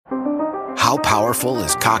How powerful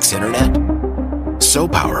is Cox Internet? So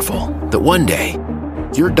powerful that one day,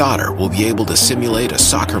 your daughter will be able to simulate a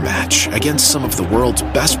soccer match against some of the world's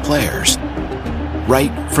best players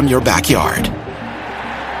right from your backyard.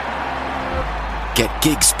 Get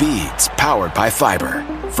gig speeds powered by fiber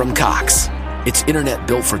from Cox. It's internet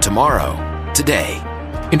built for tomorrow, today.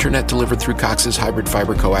 Internet delivered through Cox's hybrid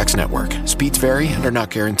fiber coax network. Speeds vary and are not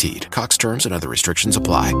guaranteed. Cox terms and other restrictions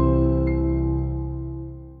apply.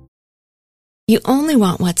 You only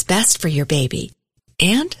want what's best for your baby.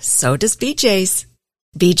 And so does BJ's.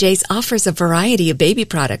 BJ's offers a variety of baby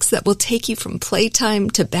products that will take you from playtime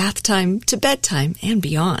to bath time to bedtime and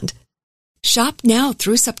beyond. Shop now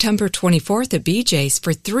through September 24th at BJ's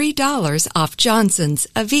for $3 off Johnson's,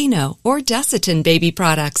 Aveeno, or Desitin baby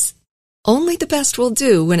products. Only the best will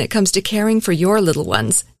do when it comes to caring for your little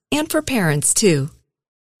ones, and for parents, too.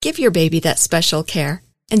 Give your baby that special care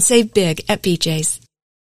and save big at BJ's.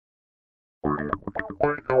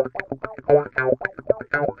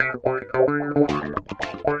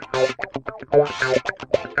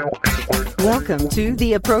 Welcome to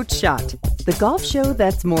The Approach Shot, the golf show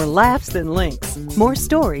that's more laughs than links, more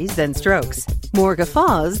stories than strokes, more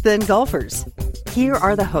guffaws than golfers. Here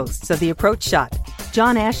are the hosts of The Approach Shot,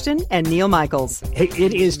 John Ashton and Neil Michaels. Hey,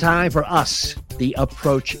 it is time for us, The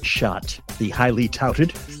Approach Shot, the highly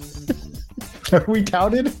touted. Are we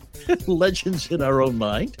touted? Legends in our own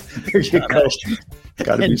mind. There you go.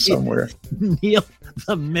 Got to be somewhere. Neil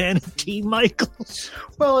the Manatee Michaels.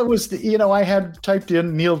 Well, it was, I had typed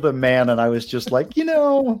in Neil the Man, and I was just like,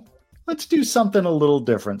 let's do something a little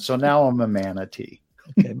different. So now I'm a manatee.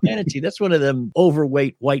 Okay, manatee, that's one of them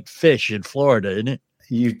overweight white fish in Florida, isn't it?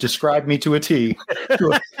 You described me to a T,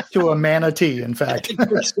 to a manatee, in fact.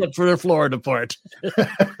 Except for the Florida part.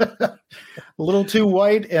 A little too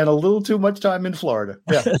white and a little too much time in Florida.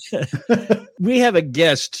 Yeah. We have a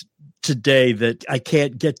guest today that I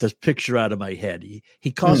can't get this picture out of my head.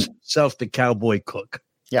 He calls himself the cowboy cook.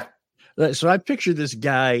 Yeah. So I picture this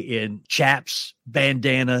guy in chaps,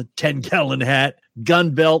 bandana, 10-gallon hat,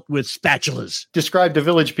 gun belt with spatulas. Describe the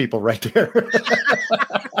village people right there.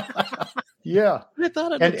 Yeah.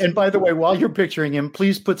 And by the way, while you're picturing him,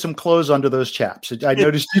 please put some clothes under those chaps. I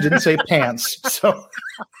noticed you didn't say pants. So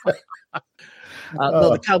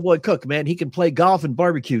the cowboy cook, man, he can play golf and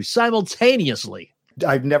barbecue simultaneously.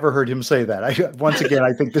 I've never heard him say that. Once again,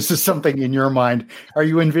 I think this is something in your mind. Are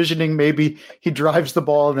you envisioning maybe he drives the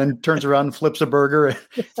ball and then turns around and flips a burger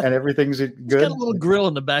and everything's good? He's got a little grill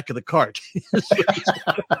in the back of the cart.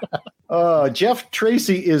 Jeff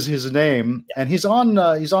Tracy is his name, and he's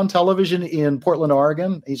on television in Portland,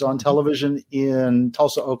 Oregon. He's on television in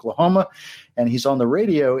Tulsa, Oklahoma, and he's on the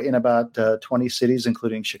radio in about 20 cities,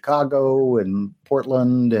 including Chicago and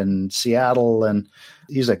Portland and Seattle. And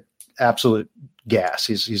he's an absolute gas.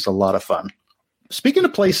 He's a lot of fun. Speaking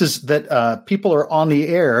of places that people are on the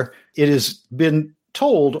air, it has been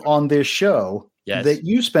told on this show that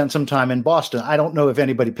you spent some time in Boston. I don't know if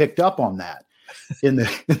anybody picked up on that in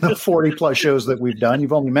the 40 plus shows that we've done.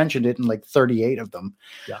 You've only mentioned it in like 38 of them.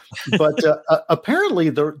 Yeah. But apparently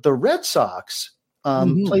the Red Sox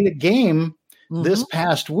played a game this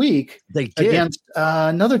past week against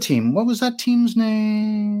another team. What was that team's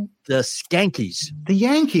name? The Skankies. The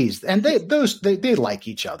Yankees. And they like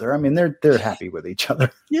each other. I mean, they're happy with each other.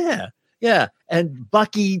 Yeah. Yeah. And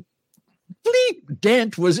Bucky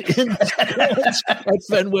Dent was in at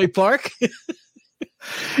Fenway Park.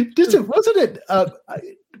 Wasn't it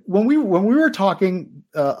when we were talking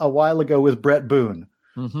a while ago with Brett Boone,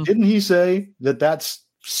 didn't he say that that's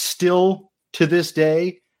still to this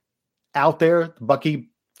day out there, Bucky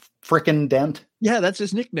frickin' Dent? Yeah, that's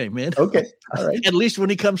his nickname, man. Okay. All right. At least when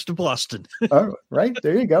he comes to Boston. All right.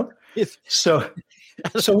 There you go. So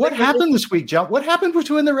what happened this week, John? What happened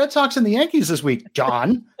between the Red Sox and the Yankees this week,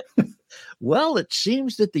 John? Well, it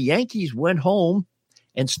seems that the Yankees went home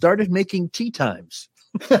and started making tea times.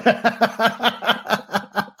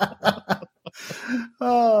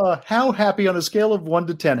 How happy on a scale of 1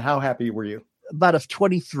 to 10? How happy were you? About a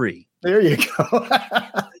 23. There you go.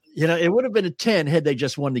 It would have been a 10 had they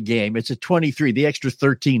just won the game. It's a 23. The extra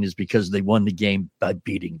 13 is because they won the game by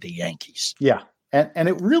beating the Yankees. Yeah. And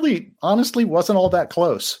it really, honestly, wasn't all that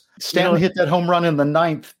close. Stanton hit that home run in the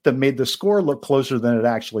 9th that made the score look closer than it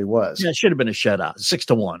actually was. Yeah, it should have been a shutout,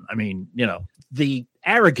 6-1. I mean, the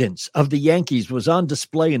arrogance of the Yankees was on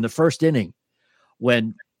display in the first inning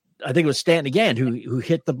when I think it was Stanton again who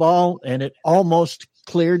hit the ball and it almost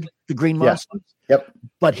cleared the green monsters. Yep.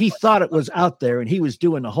 But he thought it was out there and he was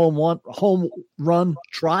doing a home run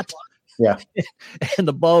trot. Yeah. And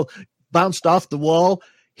the ball bounced off the wall.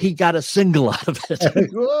 He got a single out of it.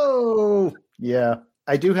 Whoa. Yeah.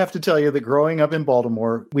 I do have to tell you that growing up in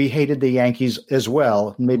Baltimore, we hated the Yankees as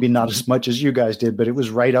well. Maybe not as much as you guys did, but it was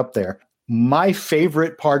right up there. My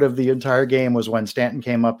favorite part of the entire game was when Stanton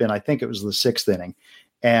came up in, I think it was the 6th inning,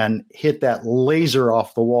 and hit that laser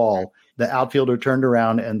off the wall. The outfielder turned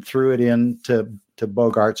around and threw it in to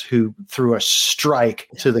Bogarts, who threw a strike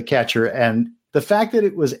to the catcher. And the fact that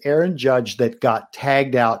it was Aaron Judge that got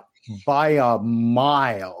tagged out by a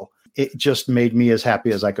mile, it just made me as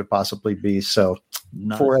happy as I could possibly be. So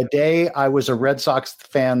for a day, I was a Red Sox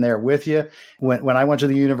fan there with you. When I went to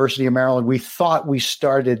the University of Maryland, we thought we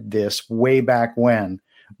started this way back when,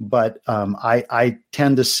 but I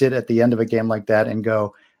tend to sit at the end of a game like that and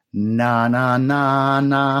go, na, na, na,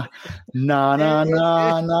 na, na, na,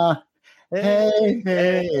 na, na. Hey,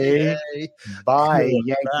 hey, bye,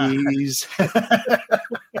 Yankees.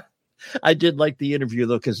 I did like the interview,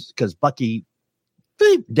 though, because Bucky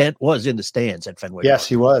Dent was in the stands at Fenway. Yes,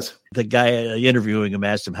 he was. The guy interviewing him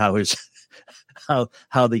asked him how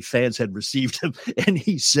the fans had received him, and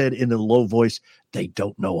he said in a low voice, "They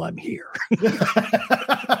don't know I'm here."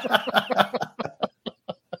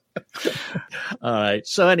 All right.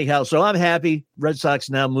 So anyhow, I'm happy. Red Sox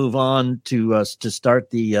now move on to start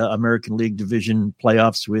the American League Division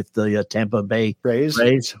playoffs with the Tampa Bay Rays.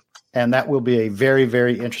 And that will be a very,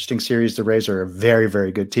 very interesting series. The Rays are a very, very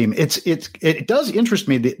good team. It does interest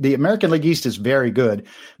me. The American League East is very good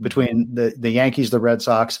between the Yankees, the Red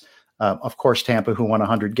Sox, of course, Tampa, who won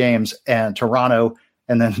 100 games, and Toronto,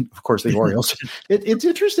 and then, of course, the Orioles. It's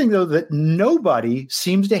interesting, though, that nobody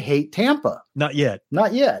seems to hate Tampa. Not yet.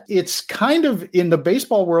 Not yet. It's kind of, in the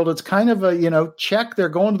baseball world, it's kind of a, check, they're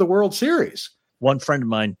going to the World Series. One friend of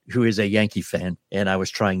mine who is a Yankee fan, and I was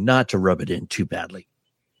trying not to rub it in too badly.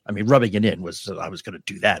 I mean, rubbing it in was, I was going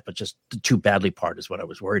to do that, but just the too badly part is what I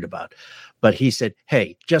was worried about. But he said,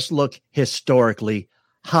 hey, just look historically,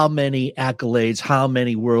 how many accolades, how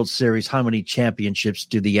many World Series, how many championships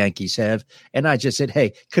do the Yankees have? And I just said,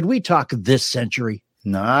 hey, could we talk this century?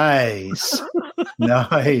 Nice.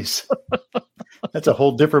 Nice. That's a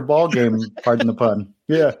whole different ball game, pardon the pun.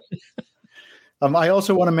 Yeah. I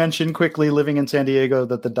also want to mention quickly, living in San Diego,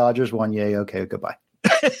 that the Dodgers won. Yay. Okay, goodbye.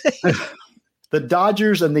 The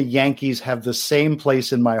Dodgers and the Yankees have the same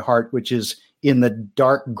place in my heart, which is in the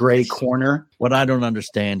dark gray corner. What I don't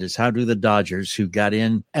understand is, how do the Dodgers, who got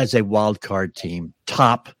in as a wild card team,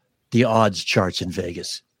 top the odds charts in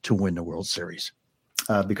Vegas to win the World Series?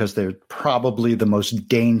 Because they're probably the most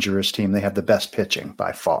dangerous team. They have the best pitching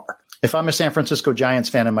by far. If I'm a San Francisco Giants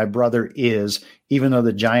fan, and my brother is, even though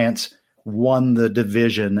the Giants won the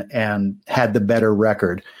division and had the better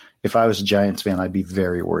record, if I was a Giants fan, I'd be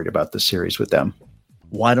very worried about the series with them.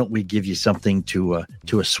 Why don't we give you something to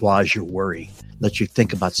assuage your worry? Let you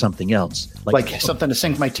think about something else. Like something to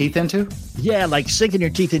sink my teeth into? Yeah, like sinking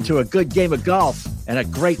your teeth into a good game of golf and a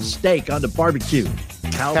great steak on the barbecue.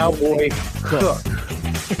 Cowboy Cook.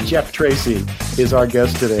 Jeff Tracy is our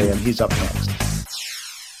guest today, and he's up next.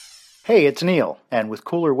 Hey, it's Neil, and with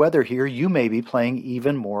cooler weather here, you may be playing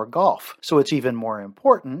even more golf. So it's even more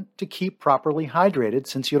important to keep properly hydrated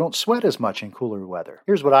since you don't sweat as much in cooler weather.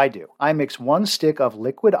 Here's what I do. I mix 1 stick of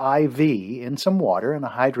liquid IV in some water and I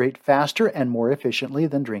hydrate faster and more efficiently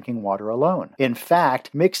than drinking water alone. In fact,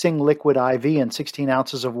 mixing liquid IV in 16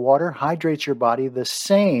 ounces of water hydrates your body the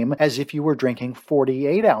same as if you were drinking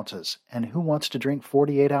 48 ounces. And who wants to drink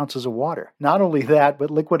 48 ounces of water? Not only that,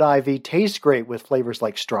 but liquid IV tastes great with flavors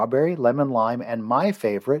like strawberry, lemon, lime, and my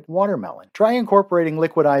favorite, watermelon. Try incorporating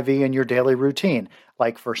liquid IV in your daily routine,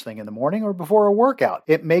 like first thing in the morning or before a workout.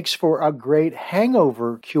 It makes for a great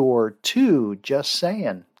hangover cure too, just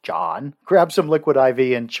saying. John. Grab some liquid IV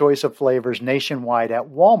in choice of flavors nationwide at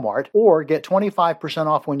Walmart, or get 25%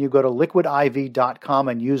 off when you go to liquidiv.com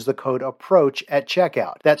and use the code APPROACH at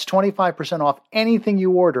checkout. That's 25% off anything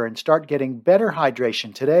you order, and start getting better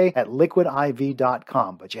hydration today at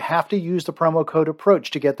liquidiv.com. But you have to use the promo code APPROACH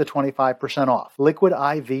to get the 25% off.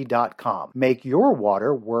 Liquidiv.com. Make your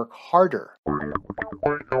water work harder.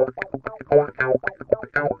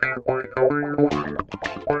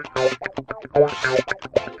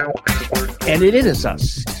 And it is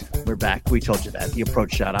us. We're back. We told you that. The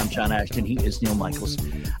Approach Shot. I'm John Ashton. He is Neil Michaels.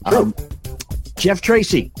 Jeff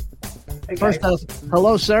Tracy. Hey, first off,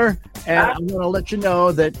 hello, sir. And I'm going to let you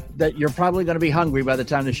know that you're probably going to be hungry by the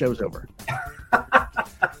time the show's over.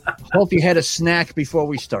 Hope you had a snack before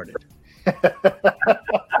we started. It's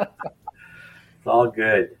all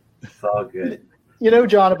good. It's all good. You know,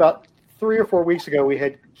 John, about 3 or 4 weeks ago, we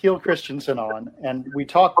had Keel Christensen on, and we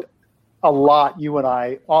talked a lot, you and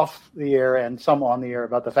I, off the air and some on the air,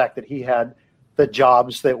 about the fact that he had the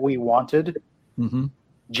jobs that we wanted. Mm-hmm.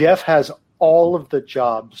 Jeff has all of the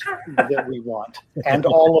jobs that we want and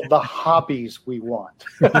all of the hobbies we want.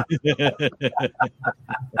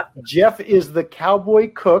 Jeff is the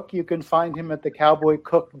Cowboy Cook. You can find him at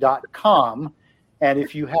thecowboycook.com. And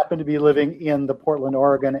if you happen to be living in the Portland,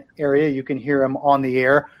 Oregon area, you can hear him on the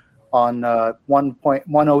air on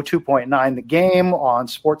 102.9 The Game, on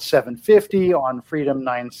Sports 750, on Freedom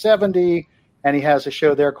 970. And he has a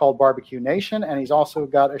show there called Barbecue Nation. And he's also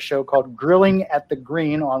got a show called Grilling at the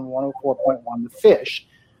Green on 104.1 The Fish.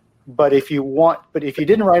 But if you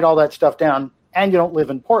didn't write all that stuff down and you don't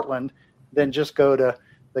live in Portland, then just go to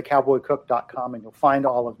thecowboycook.com and you'll find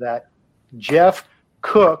all of that. Jeff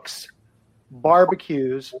cooks,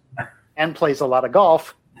 barbecues, and plays a lot of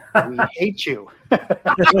golf. We hate you.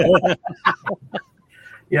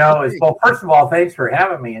 Well, first of all, thanks for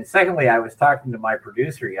having me. And secondly, I was talking to my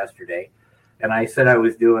producer yesterday, and I said I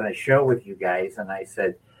was doing a show with you guys. And I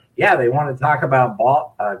said, yeah, they want to talk about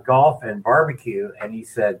golf and barbecue. And he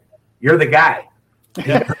said, you're the guy.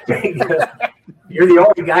 You're the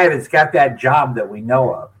only guy that's got that job that we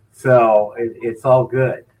know of. So it's all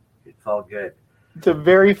good. It's all good. It's a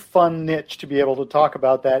very fun niche to be able to talk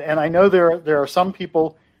about that. And I know there are some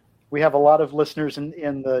people, we have a lot of listeners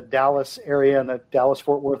in the Dallas area and the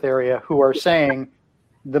Dallas-Fort Worth area who are saying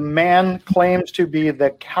the man claims to be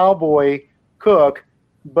the Cowboy Cook,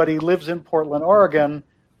 but he lives in Portland, Oregon.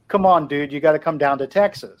 Come on, dude, you got to come down to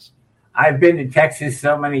Texas. I've been to Texas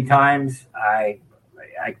so many times. I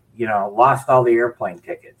lost all the airplane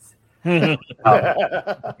tickets. I'll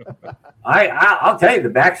tell you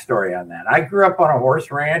the backstory on that. I grew up on a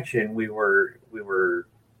horse ranch, and we were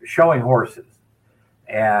showing horses,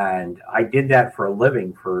 and I did that for a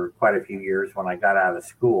living for quite a few years when I got out of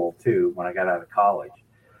school too. When I got out of college,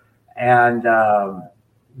 and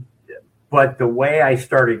but the way I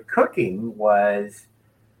started cooking was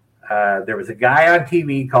there was a guy on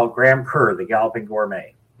TV called Graham Kerr, the Galloping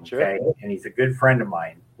Gourmet. Okay, sure. And he's a good friend of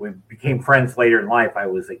mine. We became friends later in life. I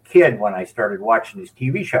was a kid when I started watching his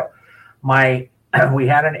TV show. We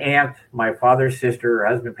had an aunt, my father's sister, her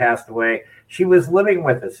husband passed away. She was living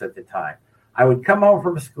with us at the time. I would come home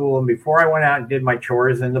from school, and before I went out and did my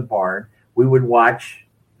chores in the barn, we would watch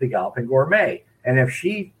the Galloping Gourmet. And if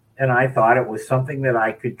she and I thought it was something that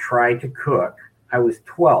I could try to cook, I was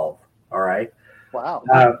 12, all right? Wow.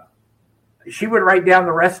 She would write down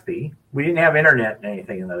the recipe. We didn't have internet and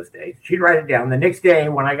anything in those days. She'd write it down. The next day,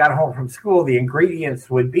 when I got home from school, the ingredients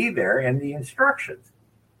would be there and the instructions.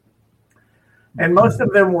 And most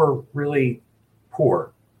of them were really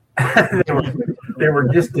poor. they were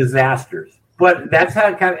just disasters. But that's how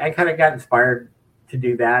I kind of got inspired to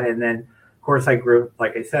do that. And then, of course, I grew up,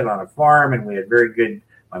 like I said, on a farm, and we had very good.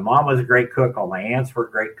 My mom was a great cook. All my aunts were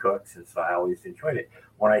great cooks, and so I always enjoyed it.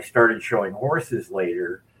 When I started showing horses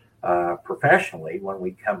later, professionally, when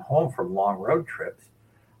we come home from long road trips,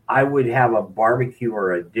 I would have a barbecue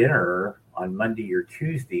or a dinner on Monday or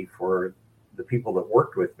Tuesday for the people that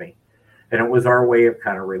worked with me. And it was our way of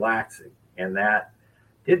kind of relaxing. And that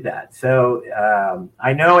did that. So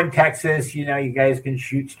I know in Texas, you guys can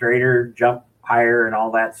shoot straighter, jump higher and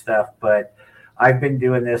all that stuff. But I've been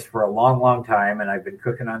doing this for a long, long time. And I've been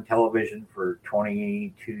cooking on television for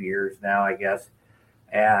 22 years now, I guess.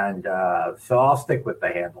 And so I'll stick with the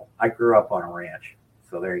handle. I grew up on a ranch.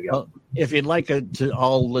 So there you go. Well, if you'd like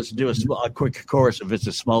let's do a quick course of It's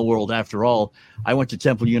a Small World After All. I went to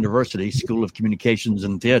Temple University, School of Communications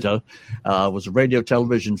and Theater, was a radio,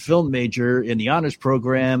 television, film major in the honors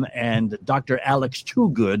program, and Dr. Alex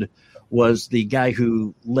Toogood was the guy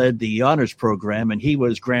who led the honors program, and he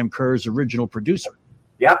was Graham Kerr's original producer.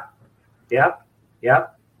 Yep.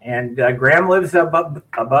 And Graham lives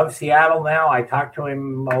above Seattle now. I talk to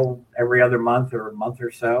him every other month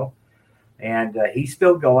or so. And he's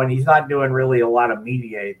still going. He's not doing really a lot of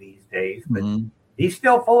media these days, but he's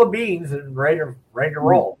still full of beans and ready to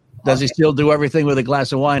roll. Does he still do everything with a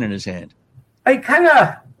glass of wine in his hand? He kind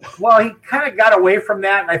of got away from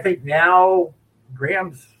that. And I think now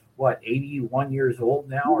Graham's 81 years old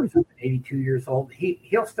now or something, 82 years old.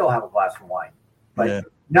 He'll still have a glass of wine, but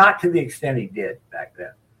not to the extent he did back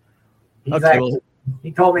then.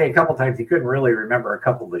 He told me a couple times he couldn't really remember a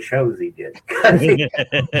couple of the shows he did.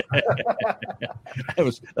 That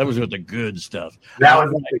was with the good stuff. That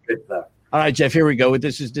was the good stuff. All right, Jeff, here we go.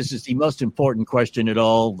 This is the most important question at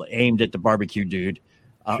all, aimed at the barbecue dude.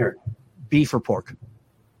 Sure. Beef or pork?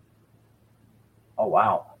 Oh,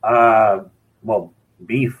 wow. Well,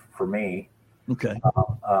 beef for me. Okay.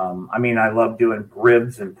 I mean, I love doing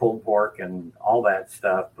ribs and pulled pork and all that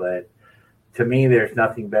stuff, but to me, there's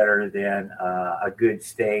nothing better than a good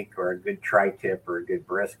steak or a good tri-tip or a good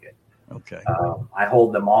brisket. Okay. I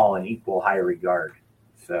hold them all in equal high regard.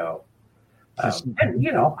 So And,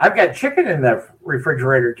 you know, I've got chicken in the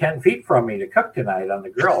refrigerator 10 feet from me to cook tonight on the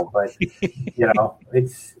grill, but you know,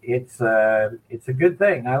 it's a good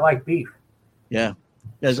thing. I like beef. Yeah.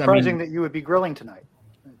 It's surprising that you would be grilling tonight.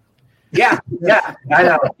 Yeah, I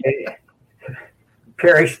know.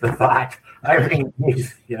 Perish the thought. I mean,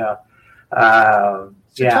 you know,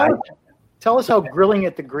 Tell us how Grilling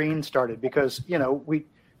at the Green started, because, you know,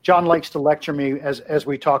 John likes to lecture me as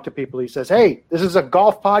we talk to people. He says, "Hey, this is a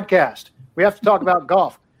golf podcast. We have to talk about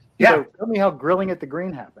golf." Yeah. So tell me how Grilling at the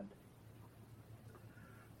Green happened.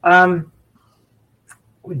 I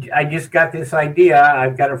just got this idea.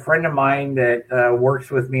 I've got a friend of mine that works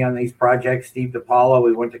with me on these projects, Steve DiPaolo.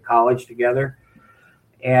 We went to college together.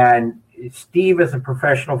 And Steve is a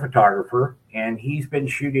professional photographer, and he's been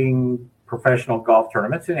shooting professional golf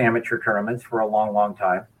tournaments and amateur tournaments for a long, long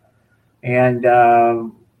time. And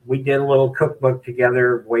we did a little cookbook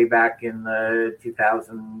together way back in the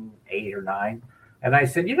 2008 or 9. And I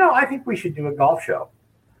said, you know, I think we should do a golf show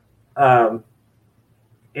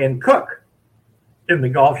and cook in the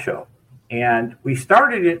golf show. And we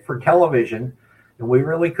started it for television, and we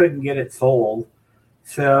really couldn't get it sold.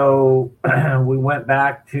 So we went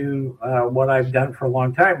back to what I've done for a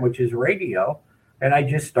long time, which is radio. And I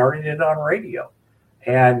just started it on radio.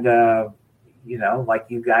 And, you know, like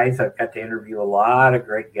you guys, I've got to interview a lot of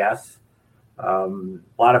great guests. A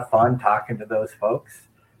lot of fun talking to those folks.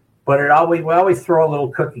 But we always throw a little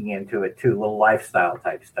cooking into it, too, a little lifestyle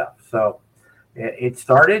type stuff. So it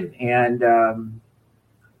started. And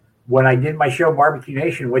when I did my show, Barbecue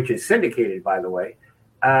Nation, which is syndicated, by the way,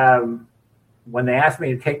 when they asked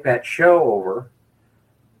me to take that show over,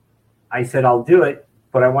 I said, I'll do it,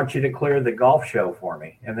 but I want you to clear the golf show for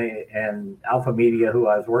me. And Alpha Media, who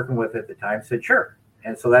I was working with at the time, said, sure.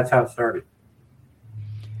 And so that's how it started.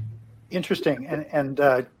 Interesting. And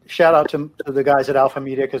shout out to the guys at Alpha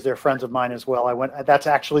Media, because they're friends of mine as well. That's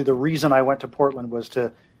actually the reason I went to Portland, was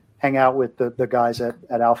to hang out with the guys at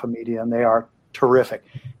Alpha Media, and they are terrific.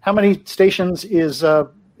 How many stations is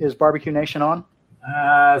Barbecue Nation on?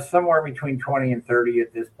 Somewhere between 20 and 30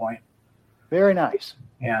 at this point. Very nice.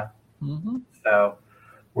 Yeah. Mm-hmm. So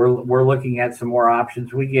we're looking at some more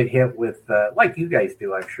options. We get hit with, like you guys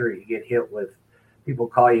do, I'm sure you get hit with people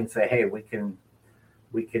call you and say, hey, we can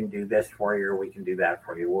do this for you, or we can do that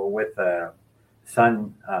for you. We're with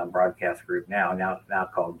Sun Broadcast Group now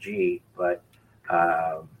called G, but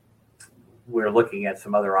we're looking at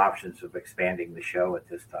some other options of expanding the show at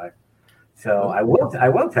this time. So I will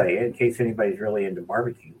tell you, in case anybody's really into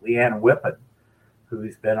barbecue, Leanne Whippen,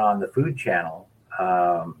 who's been on the Food Channel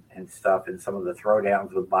and stuff, and some of the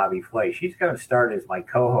throwdowns with Bobby Flay, she's going to start as my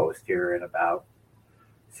co-host here in about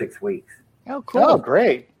 6 weeks. Oh, cool! Oh,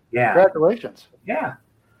 great! Yeah, congratulations! Yeah,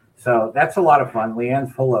 so that's a lot of fun.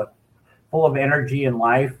 Leanne's full of energy and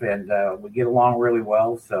life, and we get along really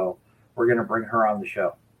well. So we're going to bring her on the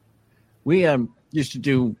show. We used to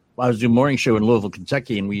do. I was doing a morning show in Louisville,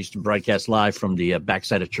 Kentucky, and we used to broadcast live from the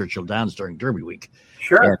backside of Churchill Downs during Derby Week.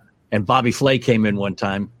 Sure. And Bobby Flay came in one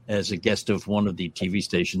time as a guest of one of the TV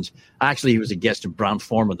stations. Actually, he was a guest of Brown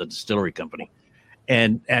Forman, the distillery company.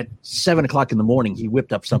 And at 7 o'clock in the morning, he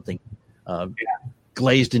whipped up something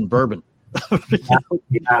glazed in bourbon.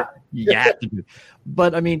 Yeah.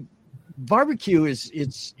 But I mean, barbecue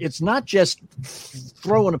it's not just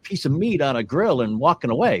throwing a piece of meat on a grill and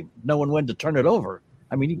walking away, knowing when to turn it over.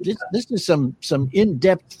 I mean, this is some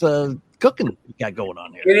in-depth cooking you got going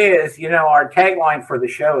on here. It is. You know, our tagline for the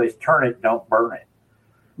show is "Turn it, don't burn it."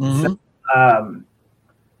 Mm-hmm. So,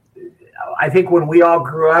 I think when we all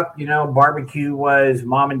grew up, you know, barbecue was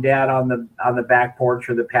mom and dad on the back porch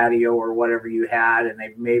or the patio or whatever you had, and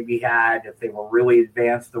they maybe had, if they were really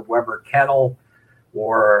advanced, the Weber kettle,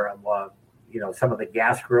 or you know, some of the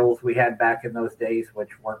gas grills we had back in those days,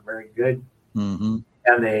 which weren't very good. Mm-hmm.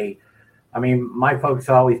 And my folks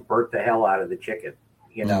always burnt the hell out of the chicken,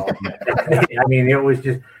 you know. I mean, it was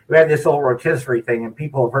just, we had this old rotisserie thing, and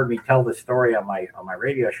people have heard me tell this story on my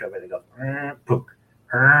radio show, but they go, pook,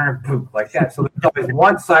 pook, like that. So there was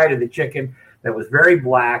one side of the chicken that was very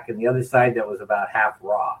black, and the other side that was about half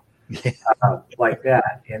raw, like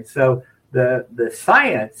that. And so the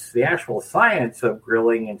science, the actual science of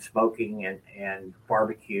grilling and smoking and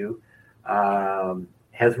barbecue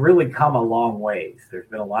has really come a long ways. There's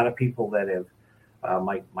been a lot of people that have,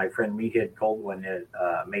 my friend Meathead Goldwyn at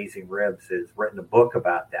Amazing Ribs has written a book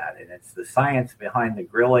about that, and it's the science behind the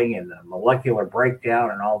grilling and the molecular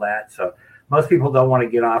breakdown and all that. So most people don't want to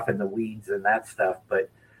get off in the weeds and that stuff, but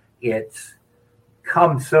it's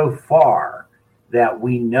come so far that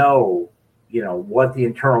we know, you know, what the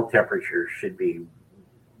internal temperature should be,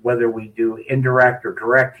 whether we do indirect or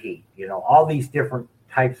direct heat, you know, all these different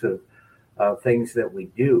types of of things that we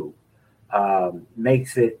do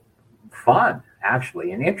makes it fun,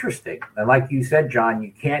 actually, and interesting. And like you said, John,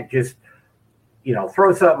 you can't just,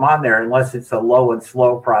 throw something on there unless it's a low and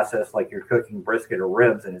slow process, like you're cooking brisket or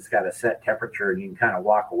ribs and it's got a set temperature and you can kind of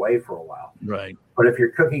walk away for a while. Right. But if you're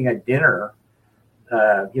cooking a dinner,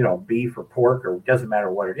 beef or pork, or it doesn't matter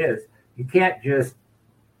what it is, you can't just,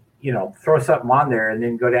 throw something on there and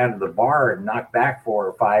then go down to the bar and knock back 4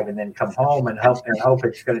 or 5 and then come home and hope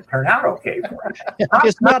it's going to turn out okay for you.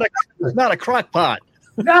 It's not a crock pot.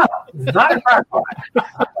 No, it's not a crock pot.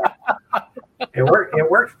 It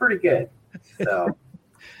works pretty good. So,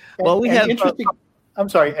 well, we have.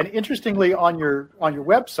 And interestingly, on your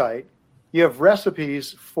website, you have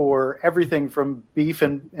recipes for everything from beef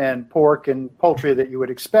and pork and poultry that you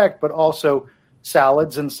would expect, but also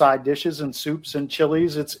salads and side dishes and soups and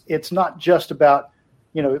chilies. It's not just about,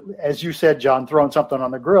 as you said, John, throwing something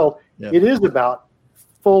on the grill. Yep. It is about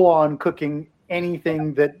full on cooking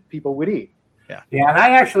anything that people would eat. Yeah, and I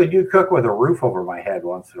actually do cook with a roof over my head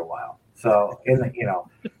once in a while. So in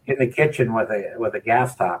the kitchen with a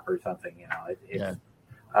gas top or something,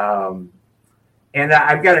 and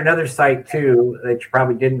I've got another site too that you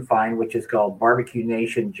probably didn't find, which is called Barbecue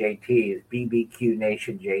Nation JT. It's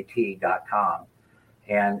bbqnationjt.com,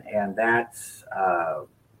 and that's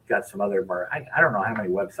got some other I don't know how many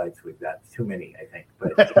websites we've got. Too many, I think,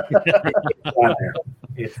 but it's on there.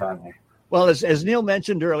 It's on there. Well, as Neil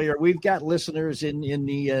mentioned earlier, we've got listeners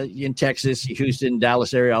in Texas, Houston,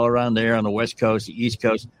 Dallas area, all around there on the West Coast, the East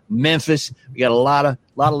Coast, Memphis. We got a lot of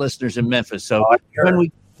listeners in Memphis. So sure.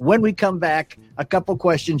 when we come back, a couple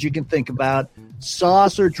questions you can think about: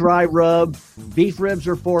 sauce or dry rub, beef ribs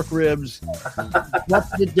or pork ribs.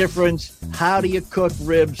 What's the difference? How do you cook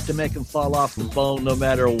ribs to make them fall off the bone, no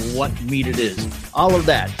matter what meat it is? All of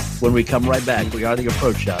that when we come right back. We are the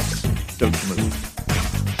Approach Shop. Don't you move.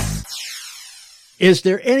 Is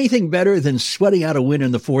there anything better than sweating out a win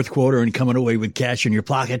in the fourth quarter and coming away with cash in your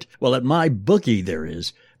pocket? Well, at MyBookie there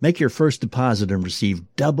is. Make your first deposit and receive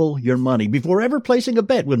double your money before ever placing a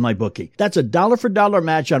bet with MyBookie. That's a $1-for-$1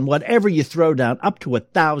 match on whatever you throw down, up to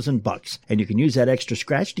 $1,000. And you can use that extra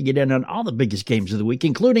scratch to get in on all the biggest games of the week,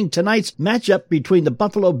 including tonight's matchup between the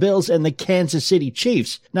Buffalo Bills and the Kansas City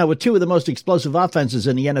Chiefs. Now, with two of the most explosive offenses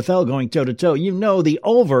in the NFL going toe-to-toe, the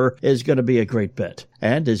over is going to be a great bet.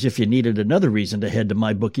 And as if you needed another reason to head to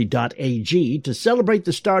MyBookie.ag to celebrate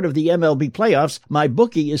the start of the MLB playoffs,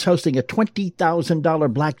 MyBookie is hosting a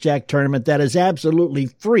 $20,000 blackjack tournament that is absolutely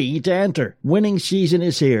free to enter. Winning season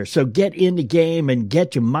is here, so get in the game and get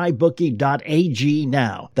to MyBookie.ag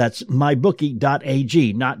now. That's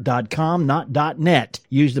MyBookie.ag, not .com, not .net.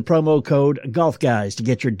 Use the promo code GolfGuys to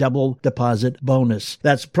get your double deposit bonus.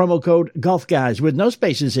 That's promo code GolfGuys with no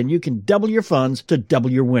spaces, and you can double your funds to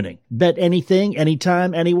double your winning. Bet anything, anytime,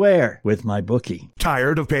 anywhere with MyBookie.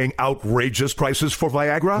 Tired of paying outrageous prices for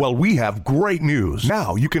Viagra? Well, we have great news.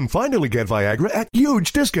 Now you can finally get Viagra at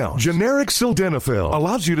huge discounts. Generic Sildenafil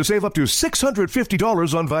allows you to save up to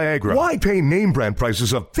 $650 on Viagra. Why pay name brand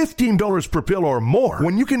prices of $15 per pill or more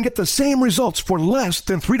when you can get the same results for less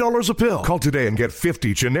than $3 a pill? Call today and get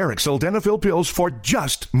 50 generic Sildenafil pills for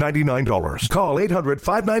just $99. Call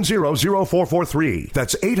 800-590-0443.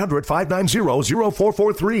 That's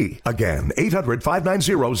 800-590-0443. Again,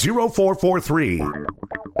 800-590-0443.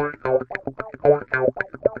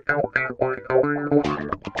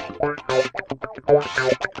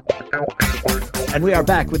 And we are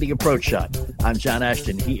back with the Approach Shot. I'm John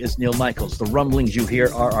Ashton. He is Neil Michaels. The rumblings you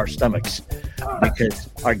hear are our stomachs,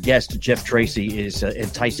 because our guest, Jeff Tracy, is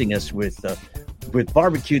enticing us with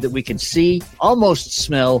barbecue that we can see, almost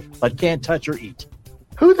smell, but can't touch or eat.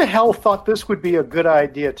 Who the hell thought this would be a good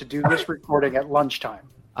idea to do this recording at lunchtime?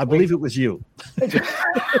 I believe it was you.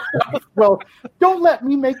 Well, don't let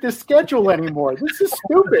me make this schedule anymore. This is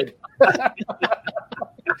stupid.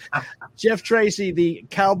 Jeff Tracy, the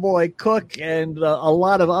cowboy cook, and a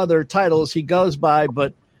lot of other titles he goes by.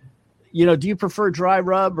 But, do you prefer dry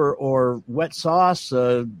rub or wet sauce?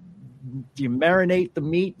 Do you marinate the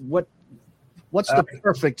meat? What's the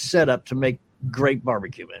perfect setup to make great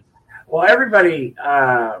barbecue in? Well, everybody,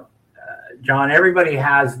 John, everybody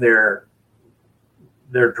has their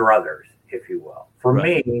druthers, if you will. For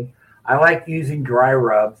me, I like using dry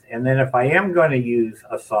rubs, and then if I am going to use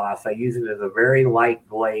a sauce, I use it as a very light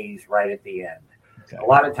glaze right at the end. Okay. A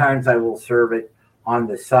lot of times I will serve it on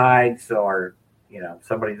the side, so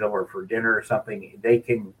somebody's over for dinner or something, they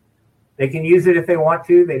can use it if they want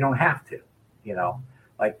to. They don't have to,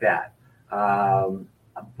 like that.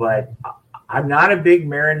 But I'm not a big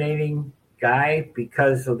marinating guy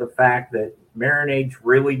because of the fact that marinades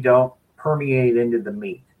really don't permeate into the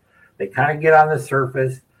meat. They kind of get on the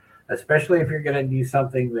surface. especially if you're going to do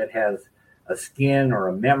something that has a skin or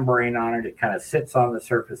a membrane on it. It kind of sits on the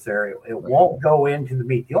surface area. It won't go into the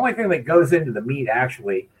meat. The only thing that goes into the meat,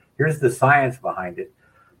 actually, here's the science behind it,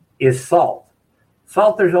 is salt.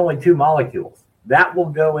 Salt, there's only 2 molecules. That will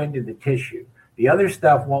go into the tissue. The other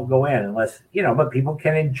stuff won't go in unless, but people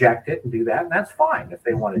can inject it and do that, and that's fine if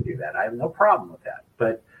they want to do that. I have no problem with that.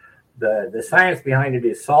 But the science behind it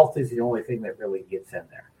is salt is the only thing that really gets in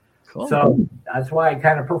there. Cool. So that's why I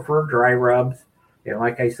kind of prefer dry rubs. And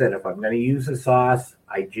like I said, if I'm going to use a sauce,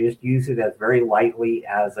 I just use it as very lightly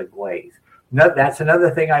as a glaze. No, that's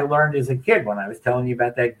another thing I learned as a kid when I was telling you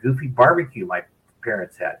about that goofy barbecue my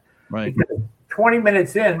parents had. Right. Because 20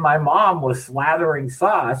 minutes in, my mom was slathering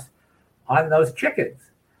sauce on those chickens.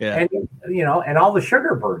 Yeah. And, and all the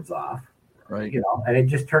sugar burns off. Right. And it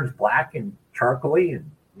just turns black and charcoaly and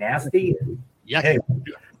nasty. And, anyway.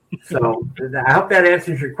 So I hope that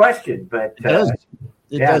answers your question. But it does.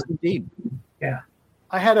 It does indeed. Yeah.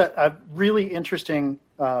 I had a really interesting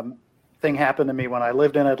thing happen to me when I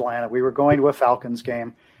lived in Atlanta. We were going to a Falcons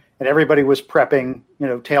game, and everybody was prepping,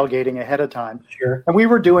 tailgating ahead of time. Sure. And we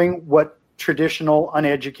were doing what traditional,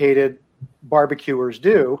 uneducated barbecuers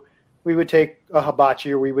do. We would take a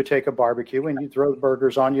hibachi or we would take a barbecue, and you throw the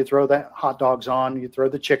burgers on, you throw the hot dogs on, you throw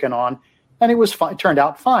the chicken on, and it was fine. It turned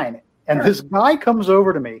out fine. And this guy comes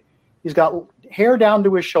over to me. He's got hair down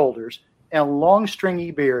to his shoulders and a long,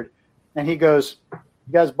 stringy beard. And he goes, "You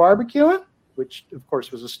guys barbecuing?" Which, of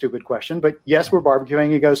course, was a stupid question. But yes, we're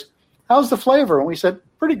barbecuing. He goes, "How's the flavor?" And we said,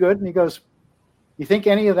 "Pretty good." And he goes, "You think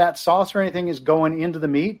any of that sauce or anything is going into the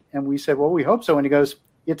meat?" And we said, "Well, we hope so." And he goes,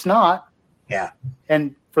 "It's not." Yeah.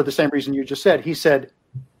 And for the same reason you just said, he said,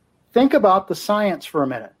 "Think about the science for a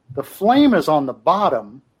minute. The flame is on the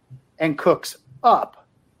bottom and cooks up.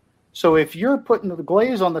 So if you're putting the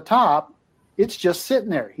glaze on the top, it's just sitting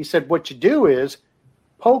there." He said, "What you do is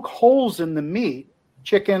poke holes in the meat,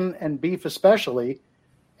 chicken and beef especially,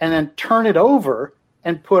 and then turn it over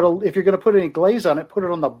and if you're going to put any glaze on it, put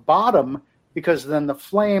it on the bottom, because then the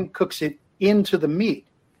flame cooks it into the meat."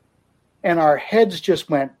 And our heads just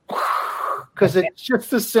went, because it's just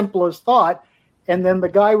the simplest thought. And then the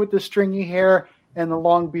guy with the stringy hair and the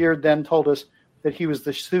long beard then told us that he was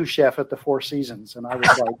the sous chef at the Four Seasons. And I was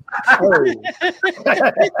like, "Oh,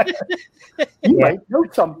 you might know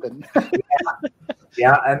something."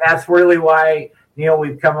 Yeah, and that's really why,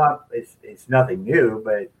 we've come up, it's nothing new,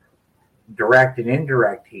 but direct and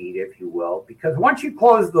indirect heat, if you will, because once you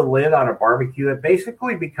close the lid on a barbecue, it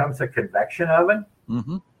basically becomes a convection oven.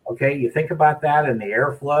 Mm-hmm. Okay, you think about that and the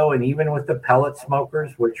airflow, and even with the pellet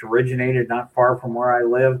smokers, which originated not far from where I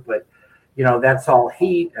live, but that's all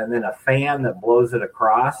heat and then a fan that blows it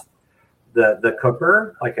across the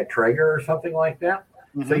cooker, like a Traeger or something like that.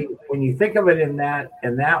 Mm-hmm. So when you think of it in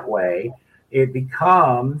that way, it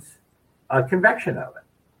becomes a convection oven.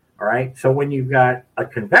 All right. So when you've got a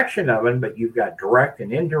convection oven, but you've got direct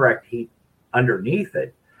and indirect heat underneath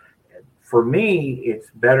it, for me, it's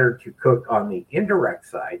better to cook on the indirect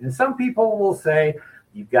side. And some people will say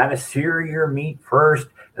you've got to sear your meat first,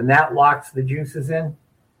 and that locks the juices in.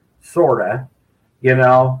 Sorta.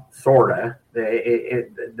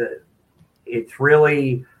 It's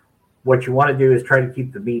really what you want to do is try to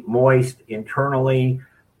keep the meat moist internally,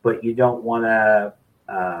 but you don't want to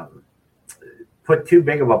put too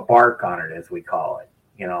big of a bark on it, as we call it,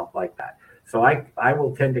 like that. So I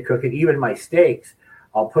will tend to cook it. Even my steaks,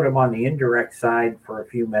 I'll put them on the indirect side for a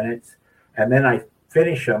few minutes, and then I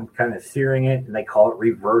finish them kind of searing it, and they call it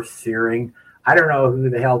reverse searing. I don't know who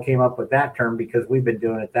the hell came up with that term, because we've been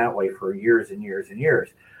doing it that way for years and years and years.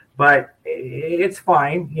 But it's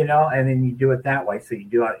fine, and then you do it that way. So you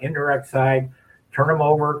do it on indirect side, turn them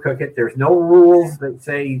over, cook it. There's no rules that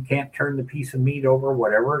say you can't turn the piece of meat over,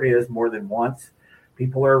 whatever it is, more than once.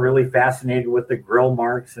 People are really fascinated with the grill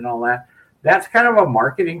marks and all that. That's kind of a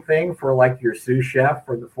marketing thing for like your sous chef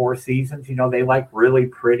for the Four Seasons. They like really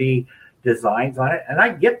pretty designs on it. And I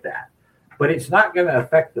get that, but it's not going to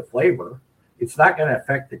affect the flavor. It's not going to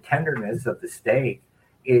affect the tenderness of the steak.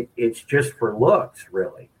 It's just for looks,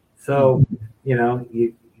 really. So,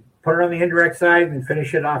 you put it on the indirect side and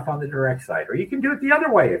finish it off on the direct side. Or you can do it the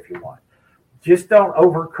other way if you want. Just don't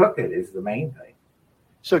overcook it is the main thing.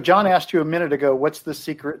 So John asked you a minute ago, what's the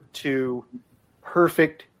secret to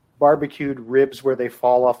perfect barbecued ribs where they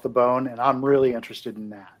fall off the bone? And I'm really interested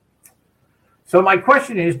in that. So my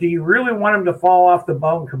question is, do you really want them to fall off the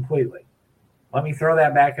bone completely? Let me throw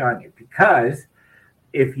that back on you, because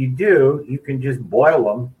if you do, you can just boil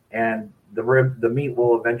them and the meat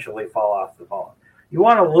will eventually fall off the bone. You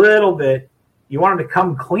want a little bit, you want them to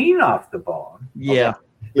come clean off the bone. Yeah. Okay?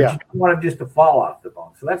 But you don't want them just to fall off the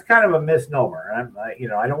bone. So that's kind of a misnomer.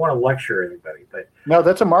 I don't want to lecture anybody, but no,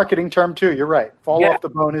 that's a marketing term too. You're right. Fall off the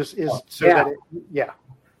bone is so yeah. that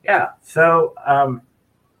Yeah. So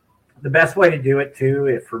the best way to do it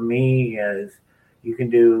too, for me, is you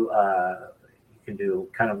can do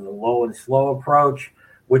kind of the low and slow approach,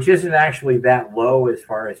 which isn't actually that low as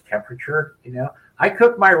far as temperature. I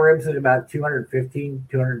cook my ribs at about 215,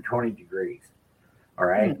 220 degrees. All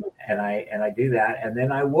right. And I do that. And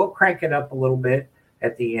then I will crank it up a little bit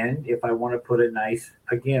at the end if I want to put a nice,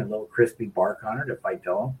 again, little crispy bark on it. If I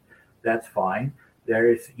don't, that's fine.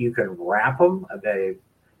 You can wrap them.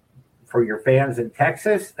 For your fans in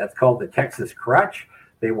Texas, that's called the Texas crutch.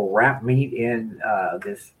 They will wrap meat in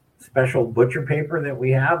this special butcher paper that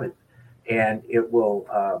we have, and it will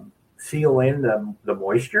seal in the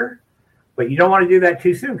moisture. But you don't want to do that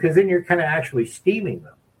too soon, because then you're kind of actually steaming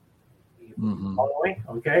them.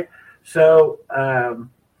 Okay. So,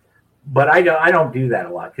 but I don't do that a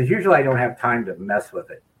lot, because usually I don't have time to mess with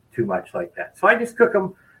it too much like that. So I just cook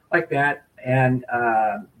them like that. And,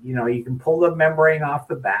 you can pull the membrane off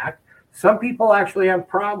the back. Some people actually have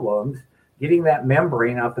problems getting that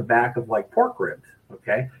membrane off the back of like pork ribs.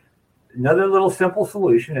 Okay. Another little simple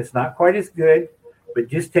solution. It's not quite as good, but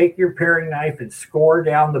just take your paring knife and score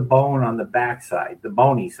down the bone on the back side, the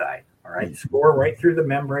bony side. All right. Score right through the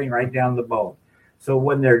membrane, right down the bone. So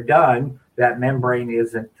when they're done, that membrane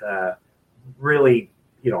isn't really,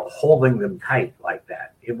 holding them tight like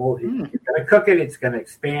that. It will, if you're going to cook it, it's going to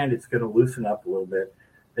expand. It's going to loosen up a little bit.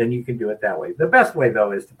 Then you can do it that way. The best way,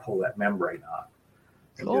 though, is to pull that membrane off.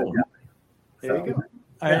 Cool. There you go.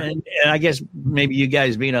 And I guess maybe you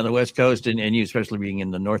guys being on the West Coast and you especially being in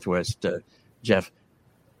the Northwest, Jeff,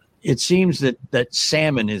 it seems that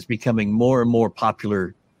salmon is becoming more and more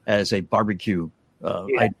popular as a barbecue.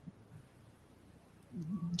 Do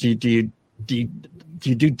you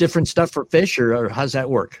do different stuff for fish, or how's that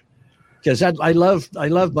work? Because I love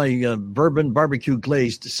my bourbon barbecue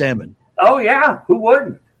glazed salmon. Oh yeah, who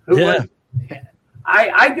wouldn't? Who wouldn't?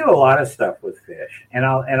 I do a lot of stuff with fish, and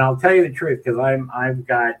I'll tell you the truth, because I've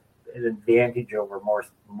got an advantage over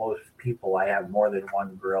most people. I have more than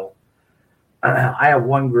one grill. I have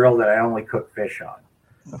one grill that I only cook fish on,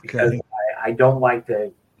 because I don't like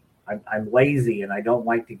to. I'm lazy, and I don't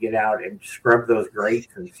like to get out and scrub those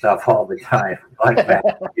grates and stuff all the time like that.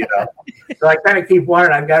 So I kind of keep one.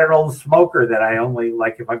 And I've got an old smoker that I only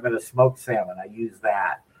like if I'm going to smoke salmon. I use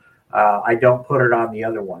that. I don't put it on the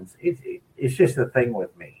other ones. It's just a thing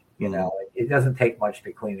with me, It doesn't take much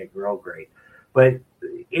to clean a grill grate. But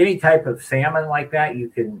any type of salmon like that, you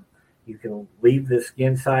can leave the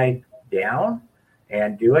skin side down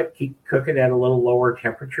and do it. Cook it at a little lower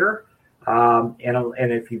temperature. And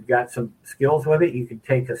if you've got some skills with it, you can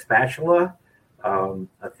take a spatula,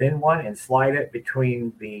 a thin one, and slide it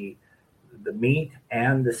between the meat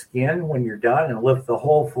and the skin when you're done, and lift the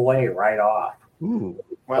whole fillet right off. Ooh,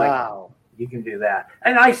 wow. Like, you can do that.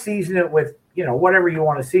 And I season it with, whatever you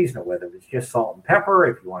want to season it with. If it's just salt and pepper,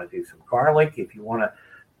 if you want to do some garlic, if you want to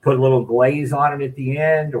put a little glaze on it at the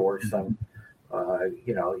end, or some,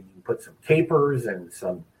 you can put some capers and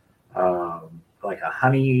some, like a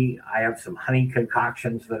honey. I have some honey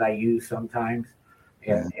concoctions that I use sometimes,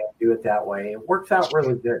 and do it that way. It works out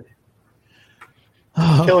really good.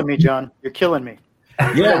 You're killing me, John. You're killing me.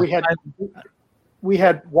 Yeah, we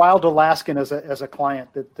had Wild Alaskan as a client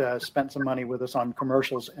that spent some money with us on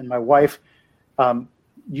commercials, and my wife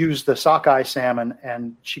used the sockeye salmon,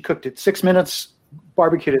 and she cooked it 6 minutes,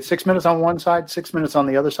 barbecued it 6 minutes on one side, 6 minutes on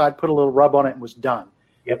the other side, put a little rub on it, and was done.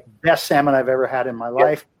 Yep. Best salmon I've ever had in my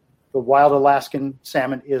life. The Wild Alaskan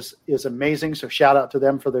salmon is amazing, so shout out to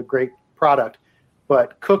them for the great product.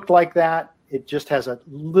 But cooked like that, it just has a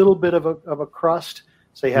little bit of a crust,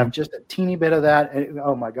 so you have just a teeny bit of that. And,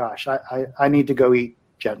 oh my gosh, I need to go eat,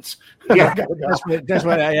 gents. Yeah, that's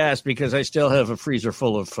why I asked, because I still have a freezer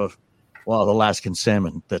full of Wild Alaskan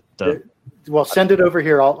salmon. That well, send it over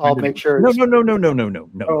here. I'll make sure. No.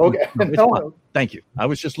 Oh, okay. No. Thank you. I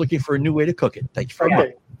was just looking for a new way to cook it. Thank you very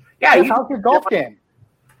much. Yeah. How's your golf game?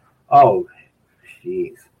 Oh,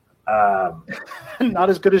 jeez. Not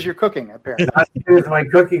as good as your cooking, apparently. Not as good as my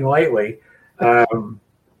cooking lately.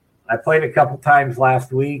 I played a couple times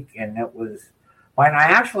last week, and it was fine. I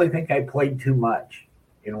actually think I played too much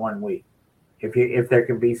in 1 week, if there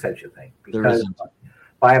can be such a thing. Because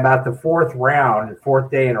by about the fourth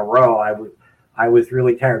day in a row, I was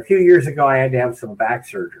really tired. A few years ago, I had to have some back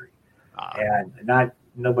surgery, and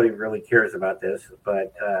nobody really cares about this,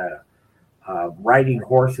 but riding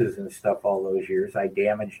horses and stuff all those years, I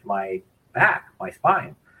damaged my back, my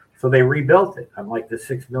spine. So they rebuilt it. I'm like the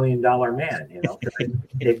 $6 million man,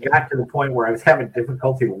 It got to the point where I was having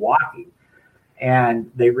difficulty walking.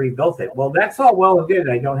 and they rebuilt it. Well, that's all well and good.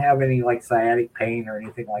 I don't have any like sciatic pain or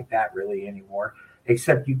anything like that really anymore,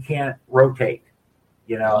 except you can't rotate.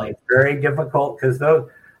 You know, it's very difficult because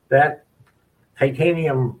that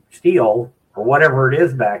titanium steel or whatever it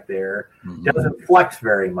is back there doesn't flex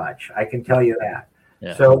very much. I can tell you that.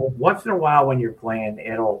 Yeah. So once in a while when you're playing,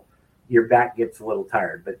 your back gets a little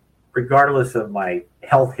tired. But regardless of my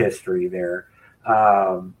health history there,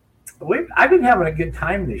 I've been having a good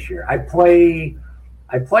time this year. I play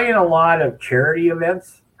in a lot of charity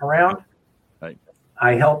events around. Right.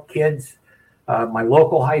 I help kids, my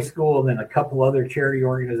local high school, and then a couple other charity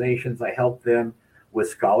organizations. I help them with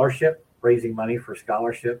scholarship, raising money for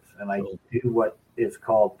scholarships, and I do what is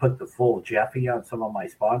called put the full Jeffy on some of my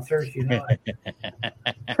sponsors. You know,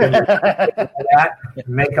 that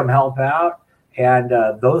make them help out, and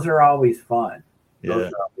those are always fun.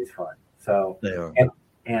 Those are always fun. So they are.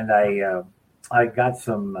 And I got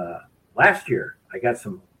some last year. I got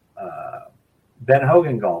some Ben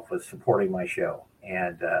Hogan Golf was supporting my show,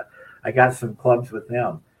 and I got some clubs with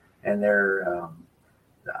them. And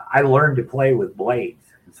I learned to play with blades,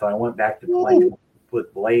 and so I went back to playing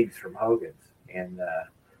with blades from Hogan's. And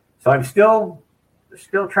so I'm still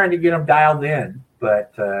trying to get them dialed in,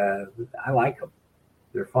 but I like them.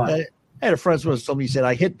 They're fun. I had a friend once told me, he said,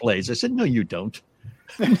 "I hit blades." I said, "No, you don't."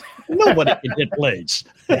 Nobody can hit blades.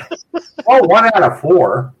 Oh, 1 out of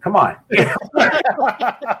 4. Come on.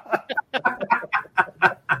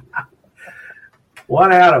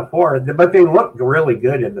 1 out of 4, but they look really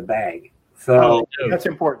good in the bag. So that's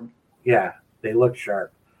important. Yeah, they look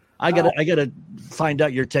sharp. I gotta find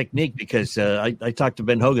out your technique because I talked to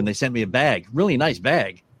Ben Hogan. They sent me a bag, really nice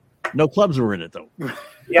bag. No clubs were in it though.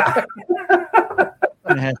 Yeah,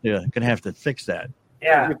 gonna have to fix that.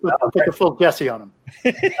 Yeah, put the full Jesse on him.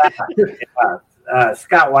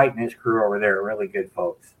 Scott White and his crew over there are really good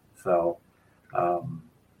folks. So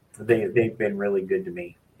they've been really good to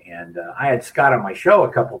me. And I had Scott on my show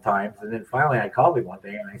a couple times, and then finally I called him one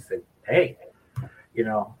day and I said, "Hey, you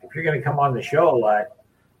know, if you're going to come on the show a lot,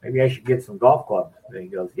 maybe I should get some golf clubs." And he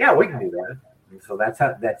goes, "Yeah, we can do that." And so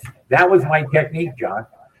that was my technique, John.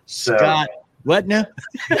 So, Scott, what now?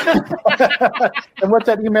 And what's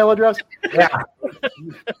that email address? Yeah.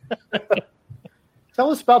 Tell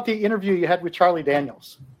us about the interview you had with Charlie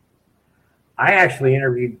Daniels. I actually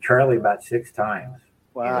interviewed Charlie about 6 times.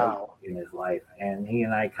 Wow. In his life. And he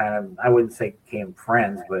and I kind of, I wouldn't say became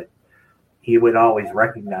friends, but he would always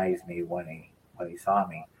recognize me when he saw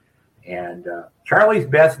me. And Charlie's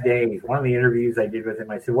best days, one of the interviews I did with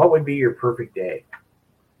him, I said, "What would be your perfect day?"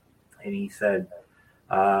 And he said,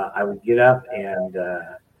 I would get up and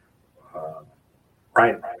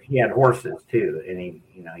ride. He had horses too. And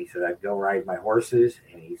he said, "I'd go ride my horses."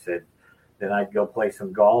 And he said, then I'd go play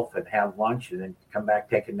some golf and have lunch and then come back,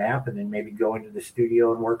 take a nap, and then maybe go into the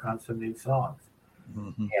studio and work on some new songs.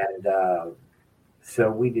 Mm-hmm. And so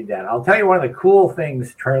we did that. I'll tell you one of the cool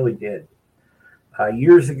things Charlie did.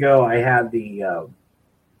 Years ago, I had the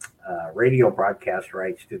radio broadcast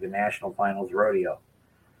rights to the National Finals Rodeo.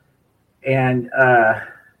 And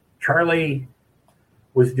Charlie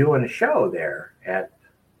was doing a show there at,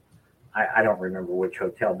 I don't remember which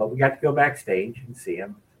hotel, but we got to go backstage and see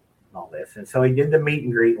him and all this. And so he did the meet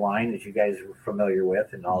and greet line, as you guys were familiar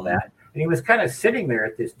with, and all that. And he was kind of sitting there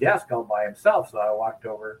at this desk all by himself. So I walked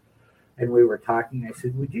over and we were talking. I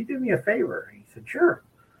said, "Would you do me a favor?" And he said, "Sure."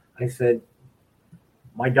 I said,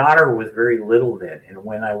 "My daughter was very little then. And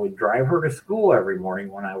when I would drive her to school every morning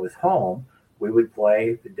when I was home, we would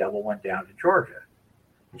play The Devil Went Down to Georgia."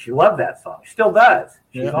 And she loved that song. She still does.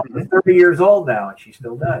 She's almost 30 years old now, and she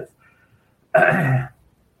still does.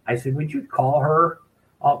 I said, "Would you call her?"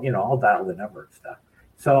 I'll dial the number and stuff.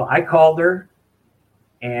 So I called her,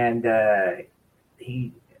 and I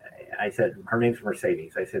said, her name's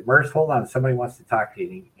Mercedes. I said, "Merce, hold on. Somebody wants to talk to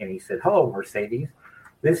you." And he said, "Hello, Mercedes.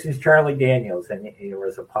 This is Charlie Daniels." And there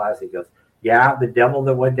was a pause. He goes, "Yeah, the devil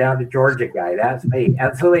that went down to Georgia guy. That's me."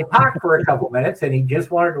 And so they talked for a couple minutes, and he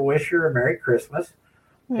just wanted to wish her a Merry Christmas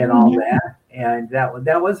and all that. And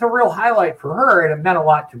that was a real highlight for her, and it meant a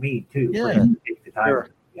lot to me too. Yeah. For him to take the time. Sure.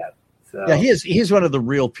 So, yeah, he's one of the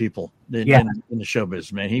real people in the show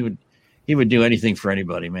business, man. He would do anything for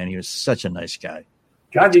anybody, man. He was such a nice guy.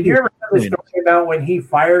 John, did you ever hear the story about when he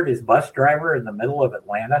fired his bus driver in the middle of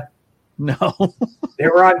Atlanta? No. They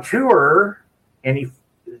were on tour, and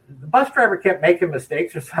the bus driver kept making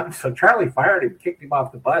mistakes or something. So Charlie fired him, kicked him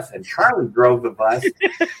off the bus, and Charlie drove the bus to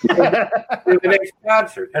the next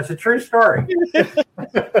concert. That's a true story.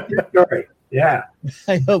 True story. Yeah.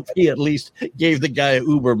 I hope he at least gave the guy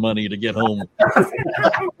Uber money to get home.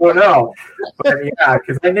 Well, no. But yeah,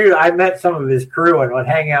 because I met some of his crew and would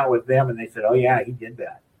hang out with them, and they said, oh, yeah, he did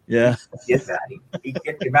that. Yeah. He did that. He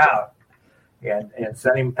kicked him out and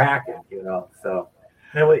sent him packing, So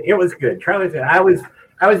it was good. Charlie, I was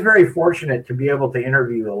very fortunate to be able to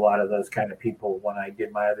interview a lot of those kind of people when I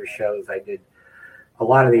did my other shows. I did a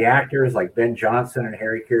lot of the actors like Ben Johnson and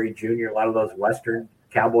Harry Carey Jr., a lot of those Western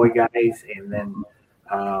cowboy guys, and then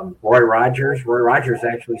Roy Rogers. Roy Rogers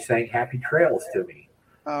actually sang Happy Trails to me.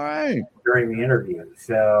 All right. During the interview.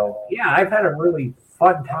 So, yeah, I've had a really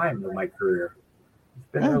fun time in my career. It's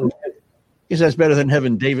been really good. Guess that's better than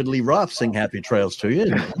having David Lee Roth sing Happy Trails to you,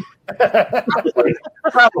 isn't it?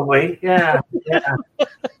 Probably, yeah.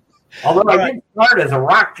 Although I did start as a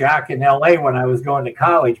rock jock in L.A. when I was going to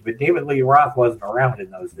college, but David Lee Roth wasn't around in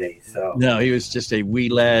those days. So no, he was just a wee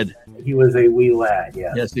lad. He was a wee lad,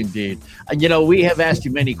 yeah. Yes, indeed. And, we have asked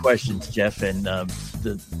you many questions, Jeff, and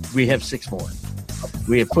we have 6 more.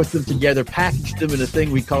 We have put them together, packaged them in a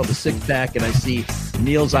thing we call the 6-pack, and I see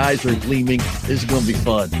Neil's eyes are gleaming. This is going to be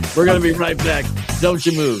fun. We're going to be right back. Don't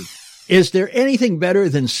you move. Is there anything better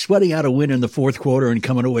than sweating out a win in the fourth quarter and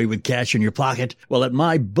coming away with cash in your pocket? Well, at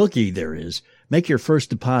MyBookie there is. Make your first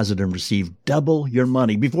deposit and receive double your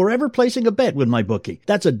money before ever placing a bet with MyBookie.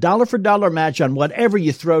 That's a dollar-for-dollar match on whatever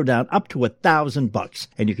you throw down, up to $1,000.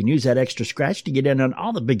 And you can use that extra scratch to get in on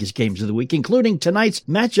all the biggest games of the week, including tonight's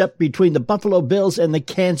matchup between the Buffalo Bills and the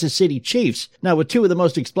Kansas City Chiefs. Now, with 2 of the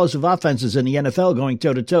most explosive offenses in the NFL going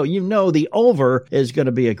toe-to-toe, the over is going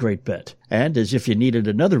to be a great bet. And as if you needed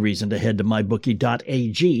another reason to head to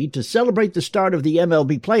MyBookie.ag to celebrate the start of the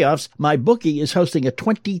MLB playoffs, MyBookie is hosting a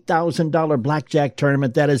 $20,000 blackjack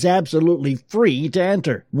tournament that is absolutely free to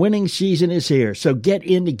enter. Winning season is here, so get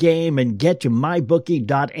in the game and get to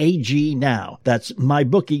MyBookie.ag now. That's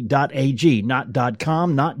MyBookie.ag, not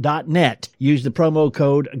 .com, not .net. Use the promo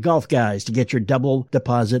code GolfGuys to get your double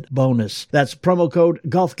deposit bonus. That's promo code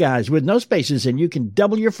GolfGuys with no spaces, and you can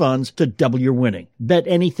double your funds to double your winning. Bet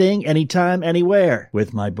anything, anytime, anywhere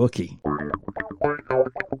with MyBookie.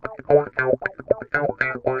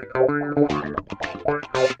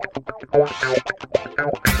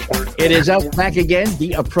 It is up back again,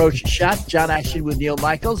 the approach shot. John Ashton with Neil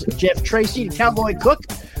Michaels, Jeff Tracy, the Cowboy Cook.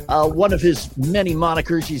 One of his many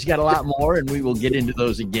monikers. He's got a lot more, and we will get into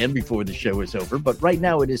those again before the show is over. But right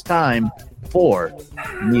now it is time for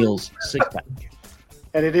Neil's 6-pack.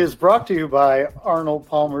 And it is brought to you by Arnold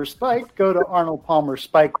Palmer Spike. Go to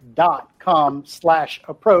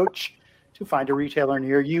arnoldpalmerspike.com/approach to find a retailer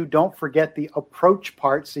near you. Don't forget the approach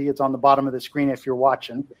part. See, it's on the bottom of the screen if you're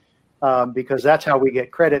watching, because that's how we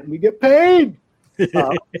get credit and we get paid.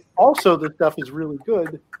 Also, the stuff is really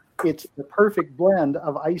good. It's the perfect blend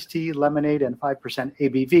of iced tea, lemonade, and 5%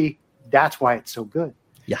 ABV. That's why it's so good.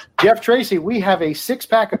 Yeah. Jeff Tracy, we have a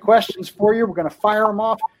 6-pack of questions for you. We're going to fire them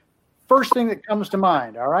off. First thing that comes to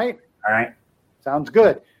mind, all right? All right. Sounds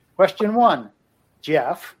good. Question 1.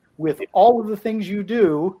 Jeff, with all of the things you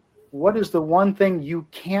do, what is the one thing you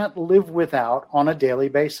can't live without on a daily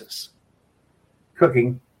basis?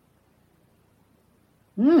 Cooking.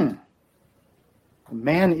 The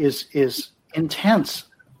man is intense.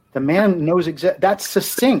 The man knows that's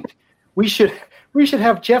succinct. We should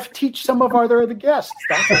have Jeff teach some of our other guests.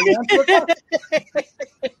 That's how you answer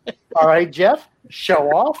it. All right, Jeff,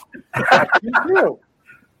 show off. You do.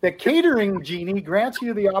 The catering genie grants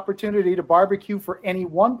you the opportunity to barbecue for any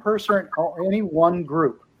one person or any one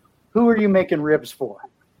group. Who are you making ribs for?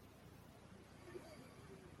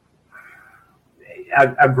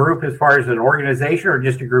 A group as far as an organization or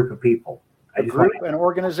just a group of people? A group, an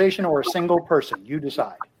organization, or a single person? You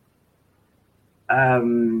decide.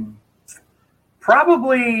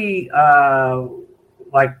 Probably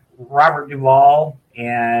like Robert Duvall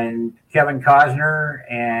and Kevin Costner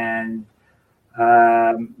and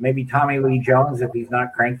maybe Tommy Lee Jones if he's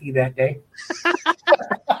not cranky that day.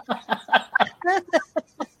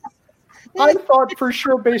 I thought for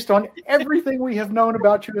sure, based on everything we have known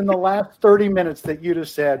about you in the last 30 minutes, that you'd have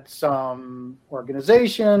said some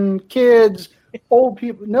organization, kids, old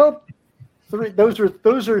people. Nope.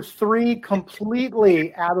 Those are 3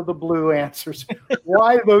 completely out of the blue answers.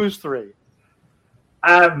 Why those 3?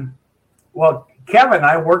 Well, Kevin,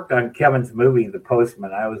 I worked on Kevin's movie, The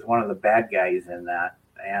Postman. I was one of the bad guys in that,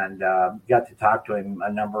 and got to talk to him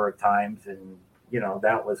a number of times, and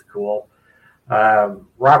that was cool.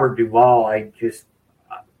 Robert Duvall,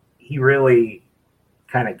 he really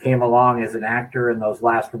kind of came along as an actor in those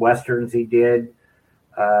last Westerns he did.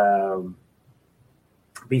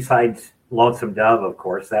 Besides Lonesome Dove, of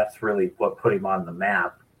course, that's really what put him on the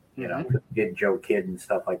map. You know, he did Joe Kidd and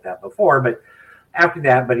stuff like that before, but after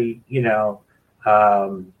that, he,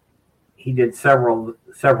 he did several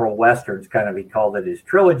Westerns, kind of, he called it his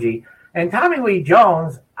trilogy. And Tommy Lee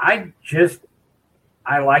Jones, I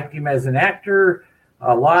liked him as an actor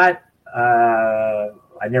a lot.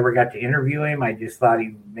 I never got to interview him. I just thought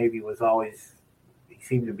he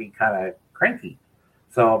seemed to be kind of cranky.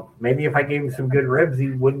 So maybe if I gave him some good ribs,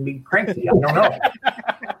 he wouldn't be cranky. I don't know.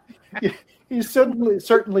 He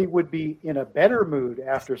certainly would be in a better mood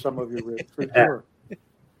after some of your ribs, for sure.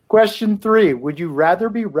 Question 3. Would you rather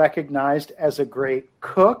be recognized as a great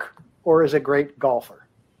cook or as a great golfer?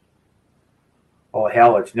 Oh,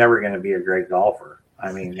 hell, it's never going to be a great golfer.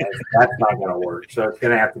 I mean, that's not going to work. So it's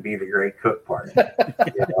going to have to be the great cook part.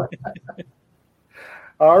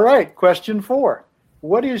 All right. Question 4.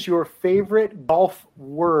 What is your favorite golf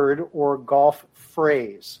word or golf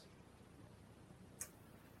phrase?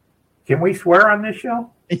 Can we swear on this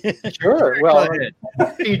show? Sure. Well,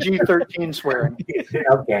 PG-13 swearing.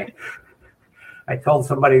 Okay. I told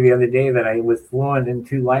somebody the other day that I was fluent in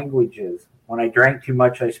 2 languages. When I drank too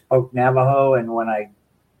much, I spoke Navajo, and when I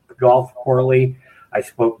golfed poorly, I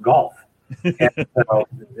spoke golf. And so,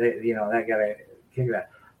 that got to kick that.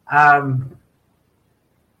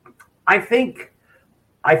 I think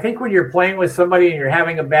when you're playing with somebody and you're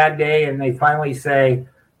having a bad day, and they finally say,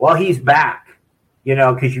 "Well, he's back,"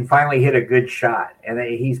 because you finally hit a good shot, and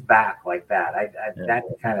he's back like that.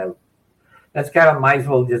 That's kind of might as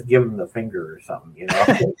well just give him the finger or something,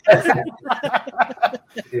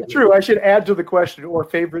 True. I should add to the question, or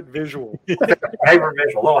favorite visual. Favorite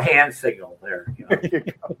visual, little hand signal there. There you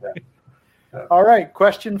go. All right.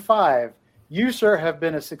 Question 5. You, sir, have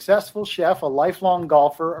been a successful chef, a lifelong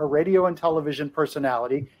golfer, a radio and television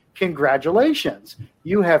personality. Congratulations.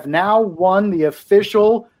 You have now won the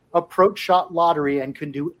official Approach Shot Lottery and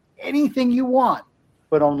can do anything you want,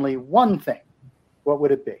 but only one thing. What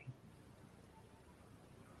would it be?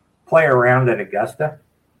 Play around at Augusta.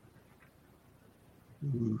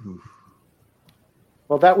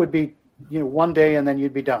 Well, that would be, one day and then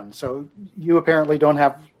you'd be done. So you apparently don't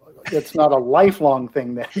have, it's not a lifelong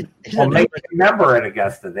thing then. Well, make a member at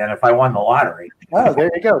Augusta then if I won the lottery. Oh, there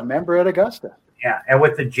you go. Member at Augusta. Yeah, and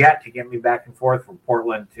with the jet to get me back and forth from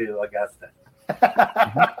Portland to Augusta.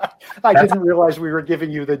 I didn't realize we were giving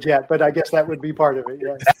you the jet, but I guess that would be part of it.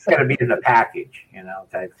 Yes. That's going to be in the package,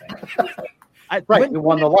 type thing. Right, you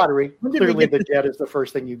won the lottery. Clearly, the jet is the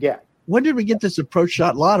first thing you get. When did we get this Approach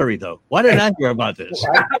Shot Lottery, though? Why didn't I hear about this?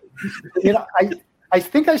 I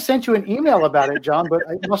think I sent you an email about it, John, but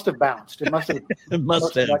it must have bounced. It must have.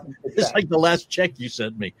 It's like the last check you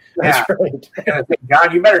sent me. That's right.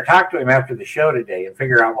 John, you better talk to him after the show today and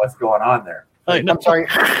figure out what's going on there. I'm sorry.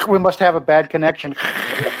 We must have a bad connection.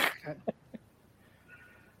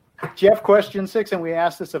 Jeff, question 6, and we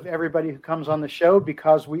ask this of everybody who comes on the show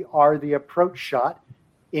because we are the Approach Shot.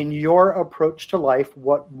 In your approach to life,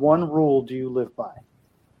 what one rule do you live by?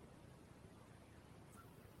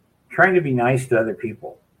 Trying to be nice to other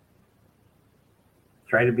people.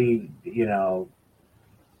 Try to be,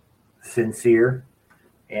 sincere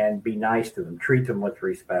and be nice to them. Treat them with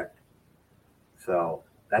respect. So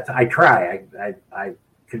I try. I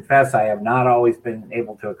confess I have not always been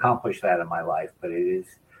able to accomplish that in my life, but it is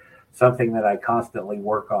something that I constantly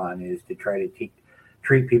work on, is to try to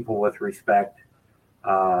treat people with respect,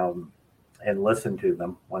 and listen to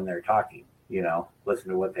them when they're talking, listen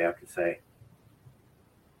to what they have to say.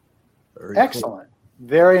 Very excellent. Cool.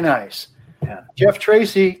 Very nice. Yeah. Jeff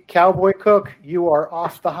Tracy, Cowboy Cook, you are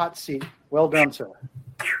off the hot seat. Well done, sir.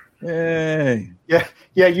 Hey. Yeah.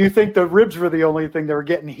 You think the ribs were the only thing that were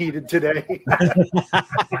getting heated today.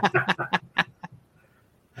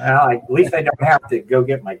 Well, at least I don't have to go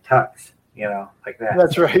get my tux, like that.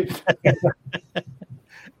 That's right.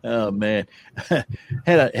 Oh man,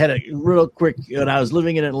 had a real quick. When I was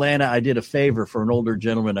living in Atlanta, I did a favor for an older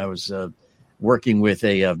gentleman. I was working with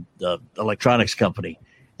a electronics company,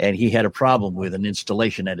 and he had a problem with an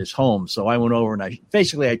installation at his home. So I went over and I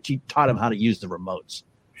taught him how to use the remotes.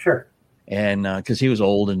 Sure. And because he was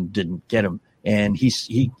old and didn't get them, and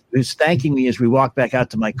he was thanking me as we walked back out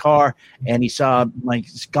to my car, and he saw my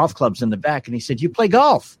golf clubs in the back, and he said, "You play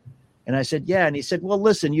golf?" And I said, "Yeah." And he said, "Well,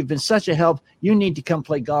 listen, you've been such a help. You need to come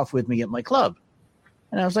play golf with me at my club."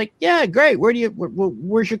 And I was like, "Yeah, great.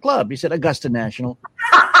 Where's your club?" He said, "Augusta National."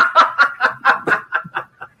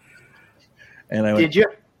 And I went, "Did you?"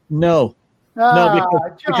 No,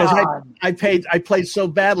 because I played so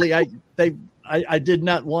badly. I did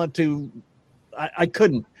not want to. I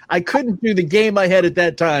couldn't do the game I had at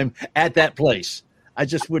that time at that place. I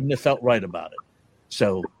just wouldn't have felt right about it.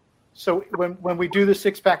 So when we do the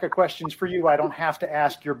 6-pack of questions for you, I don't have to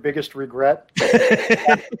ask your biggest regret.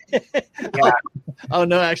 Yeah. Oh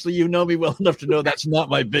no, actually, you know me well enough to know that's not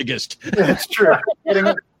my biggest. That's true.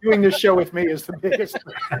 Doing this show with me is the biggest.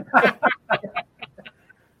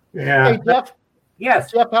 Yeah. Hey, Jeff.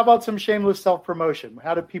 Yes. Jeff, how about some shameless self-promotion?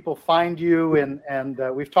 How do people find you? And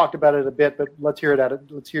we've talked about it a bit, but let's hear it.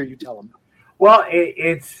 Let's hear you tell them. Well,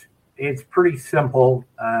 it's pretty simple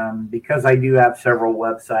because I do have several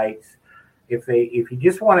websites. If you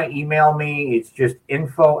just want to email me, it's just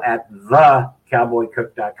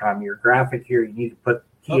info@thecowboycook.com. Your graphic here, you need to put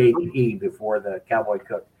THE before the Cowboy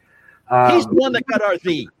Cook. He's the one that got our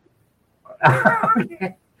 "the,"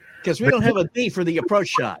 because we don't have a "the" for the approach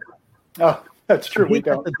shot. Oh, that's true. We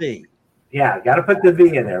don't. The "the." Yeah, got to put the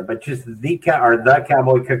 "the" in there, but just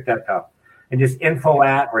thecowboycook.com. And just info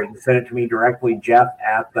or you can send it to me directly,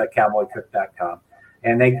 Jeff@thecowboycook.com.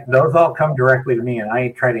 And those all come directly to me, and I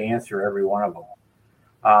try to answer every one of them.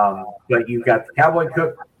 But you've got the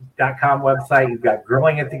cowboycook.com website, you've got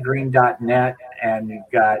grillingatthegreen.net, and you've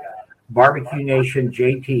got Barbecue Nation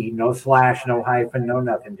JT, no slash, no hyphen, no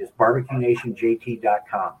nothing, just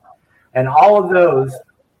barbecuenationjt.com. And all of those,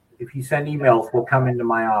 if you send emails, will come into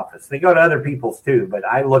my office. They go to other people's too, but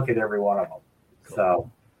I look at every one of them.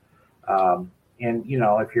 So, and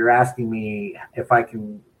if you're asking me if I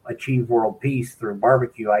can achieve world peace through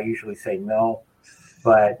barbecue, I usually say no.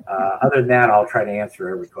 But other than that, I'll try to answer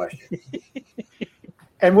every question.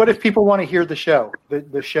 And what if people want to hear the show,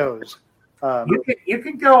 the shows? You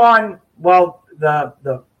can go on. Well,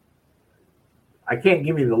 I can't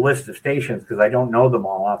give you the list of stations because I don't know them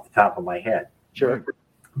all off the top of my head. Sure.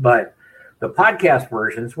 But the podcast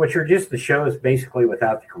versions, which are just the shows basically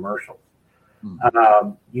without the commercials,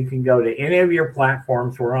 you can go to any of your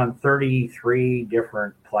platforms. We're on 33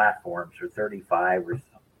 different platforms, or 35 or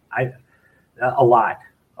something. A lot.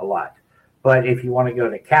 But if you want to go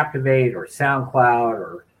to Captivate or SoundCloud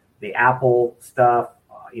or the Apple stuff,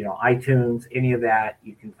 iTunes, any of that,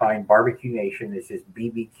 you can find Barbecue Nation. This is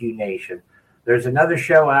BBQ Nation. There's another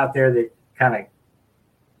show out there that kind of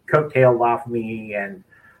coattailed off me and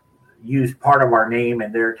used part of our name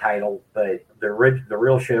and their title, but the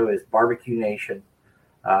real show is Barbecue Nation,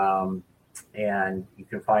 and you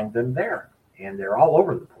can find them there, and they're all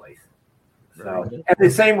over the place. So, and the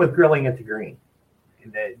same with Grilling at the Green.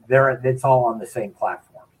 It's all on the same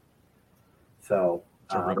platform. So,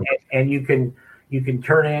 and you can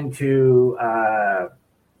turn into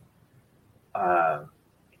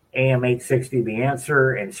AM 860 The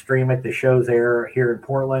Answer and stream it. The show's air here in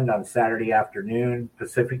Portland on Saturday afternoon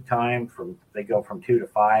Pacific time. They go from 2 to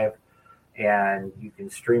 5, and you can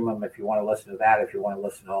stream them if you want to listen to that. If you want to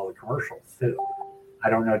listen to all the commercials too, I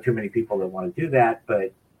don't know too many people that want to do that,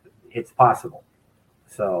 but it's possible.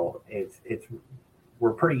 So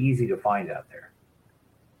we're pretty easy to find out there.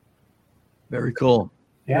 Very cool.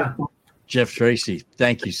 Yeah. Jeff Tracy,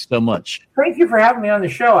 thank you so much. Thank you for having me on the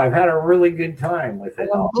show. I've had a really good time with it.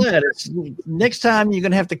 I'm glad. Next time you're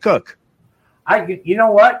going to have to cook. You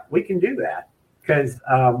know what? We can do that because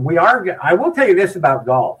we are. I will tell you this about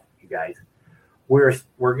golf, you guys. We're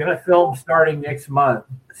going to film starting next month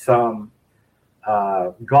some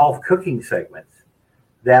golf cooking segments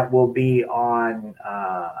that will be on,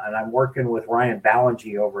 and I'm working with Ryan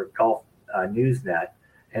Ballingy over at Golf Newsnet.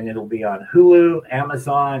 And it'll be on Hulu,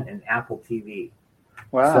 Amazon, and Apple TV.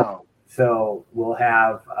 Wow. So we'll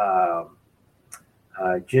have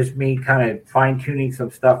just me kind of fine-tuning some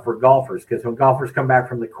stuff for golfers, because when golfers come back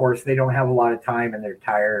from the course, they don't have a lot of time and they're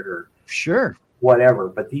tired or whatever.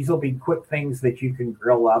 But these will be quick things that you can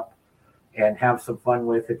grill up and have some fun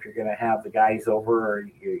with if you're going to have the guys over or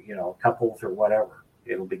couples or whatever.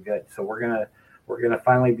 It'll be good. So we're gonna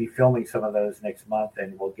finally be filming some of those next month,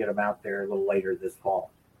 and we'll get them out there a little later this fall.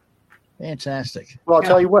 Fantastic. Well, I'll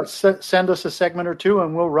tell you what, send us a segment or two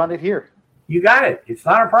and we'll run it here. You got it. It's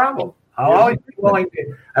not a problem. I'll always be willing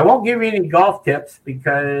to. I won't give you any golf tips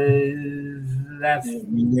because that's,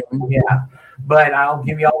 but I'll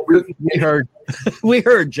give you all the cooking tips. We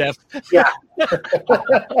heard, Jeff. Yeah.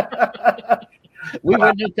 We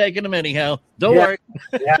wouldn't have taken them anyhow. Don't worry.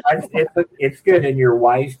 Yeah, it's good, and you're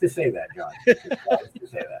wise to say that, John. Wise to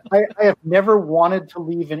say that. I have never wanted to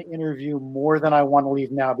leave an interview more than I want to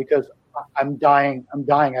leave now because I'm dying. I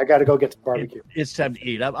got to go get some barbecue. It's time to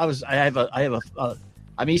eat.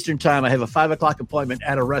 I'm Eastern time. I have a 5:00 appointment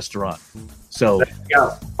at a restaurant. So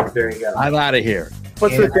there you go. I'm out of here.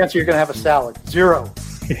 What's the answer? You're going to have a salad. 0.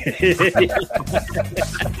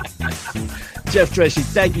 Jeff Tracy,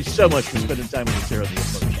 thank you so much for spending time with us here on the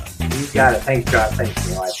Approach Shot. You got it. Thanks, John. Thanks,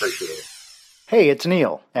 Neil. I appreciate it. Hey, it's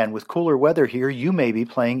Neil, and with cooler weather here, you may be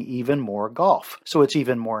playing even more golf. So it's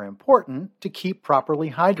even more important to keep properly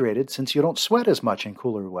hydrated since you don't sweat as much in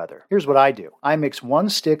cooler weather. Here's what I do. I mix 1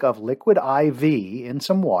 stick of liquid IV in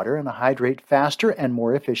some water and I hydrate faster and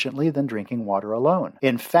more efficiently than drinking water alone.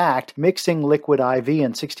 In fact, mixing liquid IV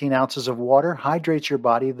in 16 ounces of water hydrates your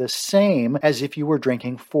body the same as if you were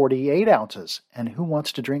drinking 48 ounces. And who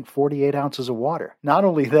wants to drink 48 ounces of water? Not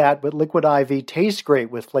only that, but liquid IV tastes great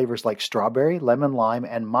with flavors like strawberry, lemon, lime,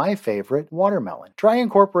 and my favorite, watermelon. Try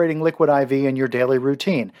incorporating liquid IV in your daily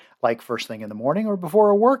routine, like first thing in the morning or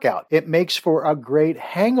before a workout. It makes for a great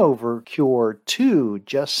hangover cure too,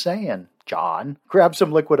 just saying. John. Grab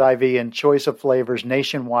some liquid IV in choice of flavors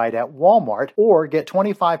nationwide at Walmart, or get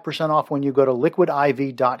 25% off when you go to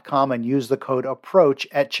liquidiv.com and use the code APPROACH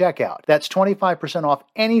at checkout. That's 25% off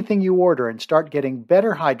anything you order and start getting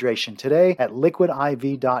better hydration today at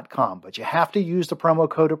liquidiv.com. But you have to use the promo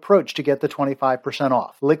code APPROACH to get the 25%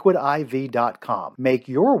 off. Liquidiv.com. Make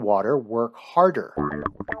your water work harder.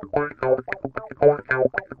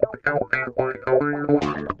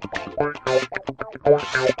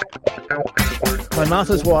 My mouth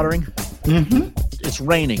is watering. Mm-hmm. It's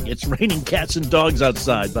raining. It's raining cats and dogs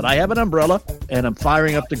outside, but I have an umbrella and I'm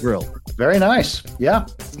firing up the grill. Very nice. Yeah.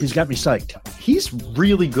 He's got me psyched. He's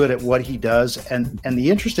really good at what he does. And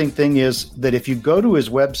the interesting thing is that if you go to his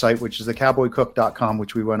website, which is thecowboycook.com,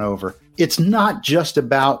 which we went over, it's not just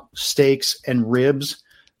about steaks and ribs.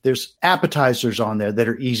 There's appetizers on there that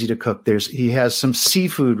are easy to cook. He has some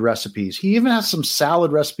seafood recipes. He even has some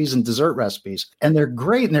salad recipes and dessert recipes. And they're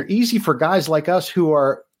great and they're easy for guys like us who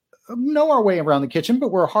know our way around the kitchen, but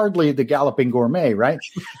we're hardly the galloping gourmet, right?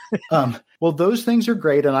 Well, those things are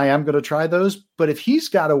great and I am going to try those. But if he's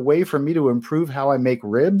got a way for me to improve how I make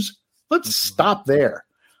ribs, let's stop there.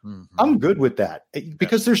 Mm-hmm. I'm good with that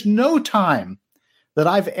because there's no time that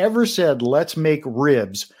I've ever said, let's make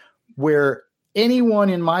ribs where anyone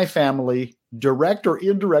in my family, direct or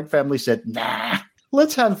indirect family, said, nah,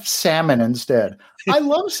 let's have salmon instead. I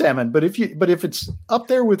love salmon, but if it's up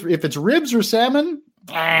there with, if it's ribs or salmon,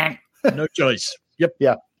 no choice. Yep.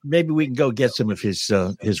 Yeah. Maybe we can go get some of his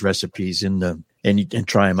recipes and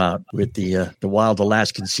try them out with the wild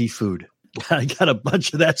Alaskan seafood. I got a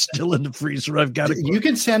bunch of that still in the freezer. I've got it. You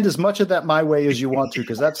can send as much of that my way as you want to,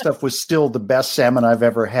 because that stuff was still the best salmon I've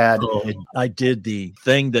ever had. Oh, I did the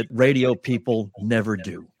thing that radio people never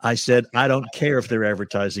do. I said, I don't care if they're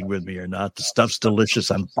advertising with me or not. The stuff's delicious.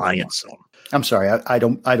 I'm buying some. I'm sorry. I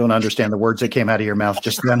don't understand the words that came out of your mouth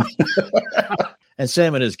just then. And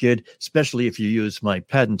salmon is good, especially if you use my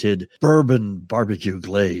patented bourbon barbecue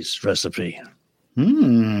glaze recipe.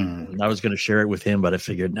 I was going to share it with him, but I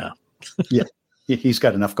figured no. Yeah, he's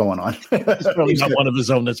got enough going on. He's probably got one of his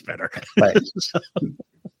own that's better. Right.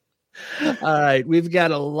 All right, we've got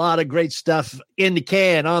a lot of great stuff in the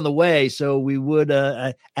can on the way, so we would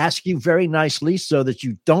ask you very nicely so that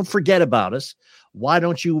you don't forget about us. Why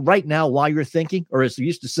don't you right now, while you're thinking, or as they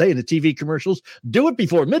used to say in the TV commercials, do it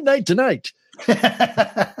before midnight tonight.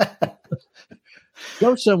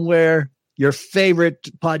 Go somewhere, your favorite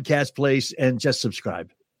podcast place, and just subscribe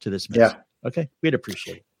to this mess. Yeah. Okay, we'd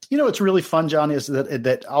appreciate it. You know what's really fun, John, is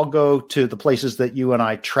that I'll go to the places that you and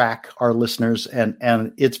I track our listeners, and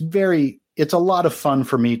it's a lot of fun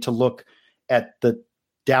for me to look at the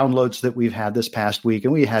downloads that we've had this past week.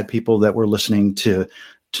 And we had people that were listening to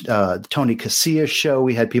Tony Casillas show.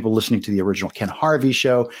 We had people listening to the original Ken Harvey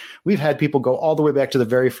show. We've had people go all the way back to the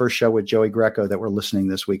very first show with Joey Greco that were listening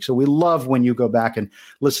this week. So we love when you go back and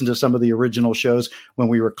listen to some of the original shows when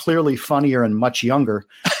we were clearly funnier and much younger.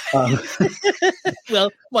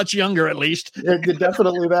 Well, much younger at least.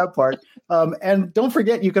 Definitely that part. And don't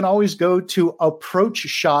forget, you can always go to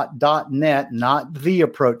approachshot.net, not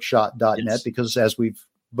theapproachshot.net, yes, because as we've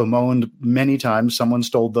bemoaned many times, someone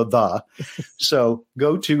stole the. So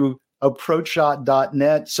go to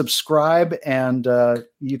approachshot.net, subscribe, and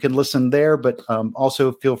you can listen there. But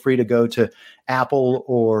also feel free to go to Apple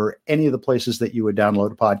or any of the places that you would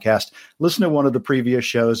download a podcast. Listen to one of the previous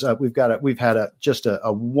shows. We've had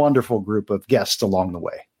a wonderful group of guests along the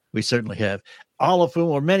way. We certainly have, all of whom,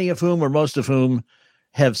 or many of whom, or most of whom,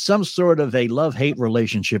 have some sort of a love-hate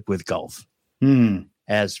relationship with golf,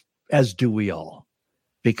 as do we all.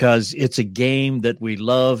 Because it's a game that we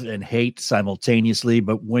love and hate simultaneously.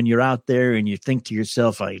 But when you're out there and you think to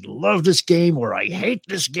yourself, I love this game or I hate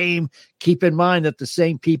this game, keep in mind that the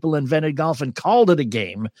same people invented golf and called it a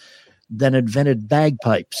game, then invented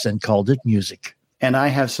bagpipes and called it music. And I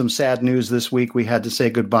have some sad news this week. We had to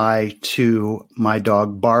say goodbye to my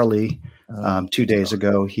dog, Barley, 2 days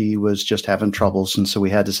ago. He was just having troubles. And so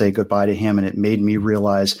we had to say goodbye to him. And it made me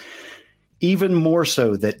realize even more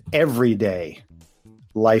so that every day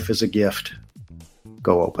life is a gift.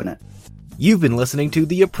 Go open it. You've been listening to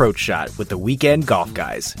The Approach Shot with the Weekend Golf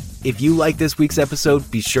Guys. If you like this week's episode,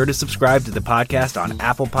 be sure to subscribe to the podcast on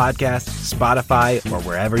Apple Podcasts, Spotify, or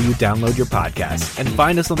wherever you download your podcasts. And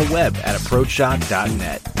find us on the web at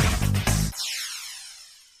approachshot.net.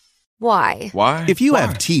 Why? If you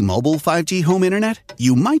have T-Mobile 5G home internet,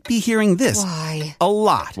 you might be hearing this Why? a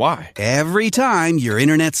lot. Why? Every time your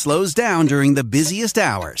internet slows down during the busiest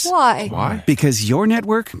hours. Why? Because your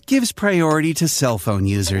network gives priority to cell phone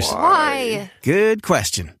users. Why? Good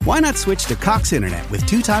question. Why not switch to Cox Internet with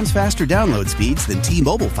 2 times faster download speeds than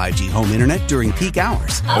T-Mobile 5G home internet during peak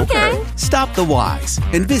hours? Okay. Stop the whys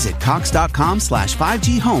and visit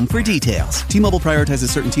cox.com/5G home for details. T-Mobile prioritizes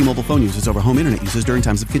certain T-Mobile phone users over home internet users during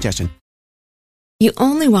times of congestion. You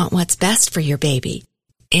only want what's best for your baby.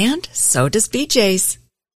 And so does BJ's.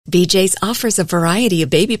 BJ's offers a variety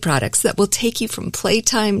of baby products that will take you from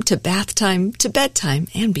playtime to bath time to bedtime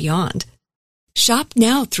and beyond. Shop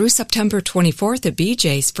now through September 24th at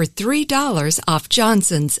BJ's for $3 off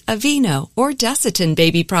Johnson's, Aveeno, or Desitin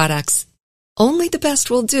baby products. Only the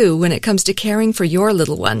best will do when it comes to caring for your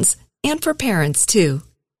little ones, and for parents too.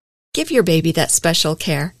 Give your baby that special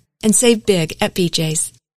care and save big at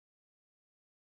BJ's.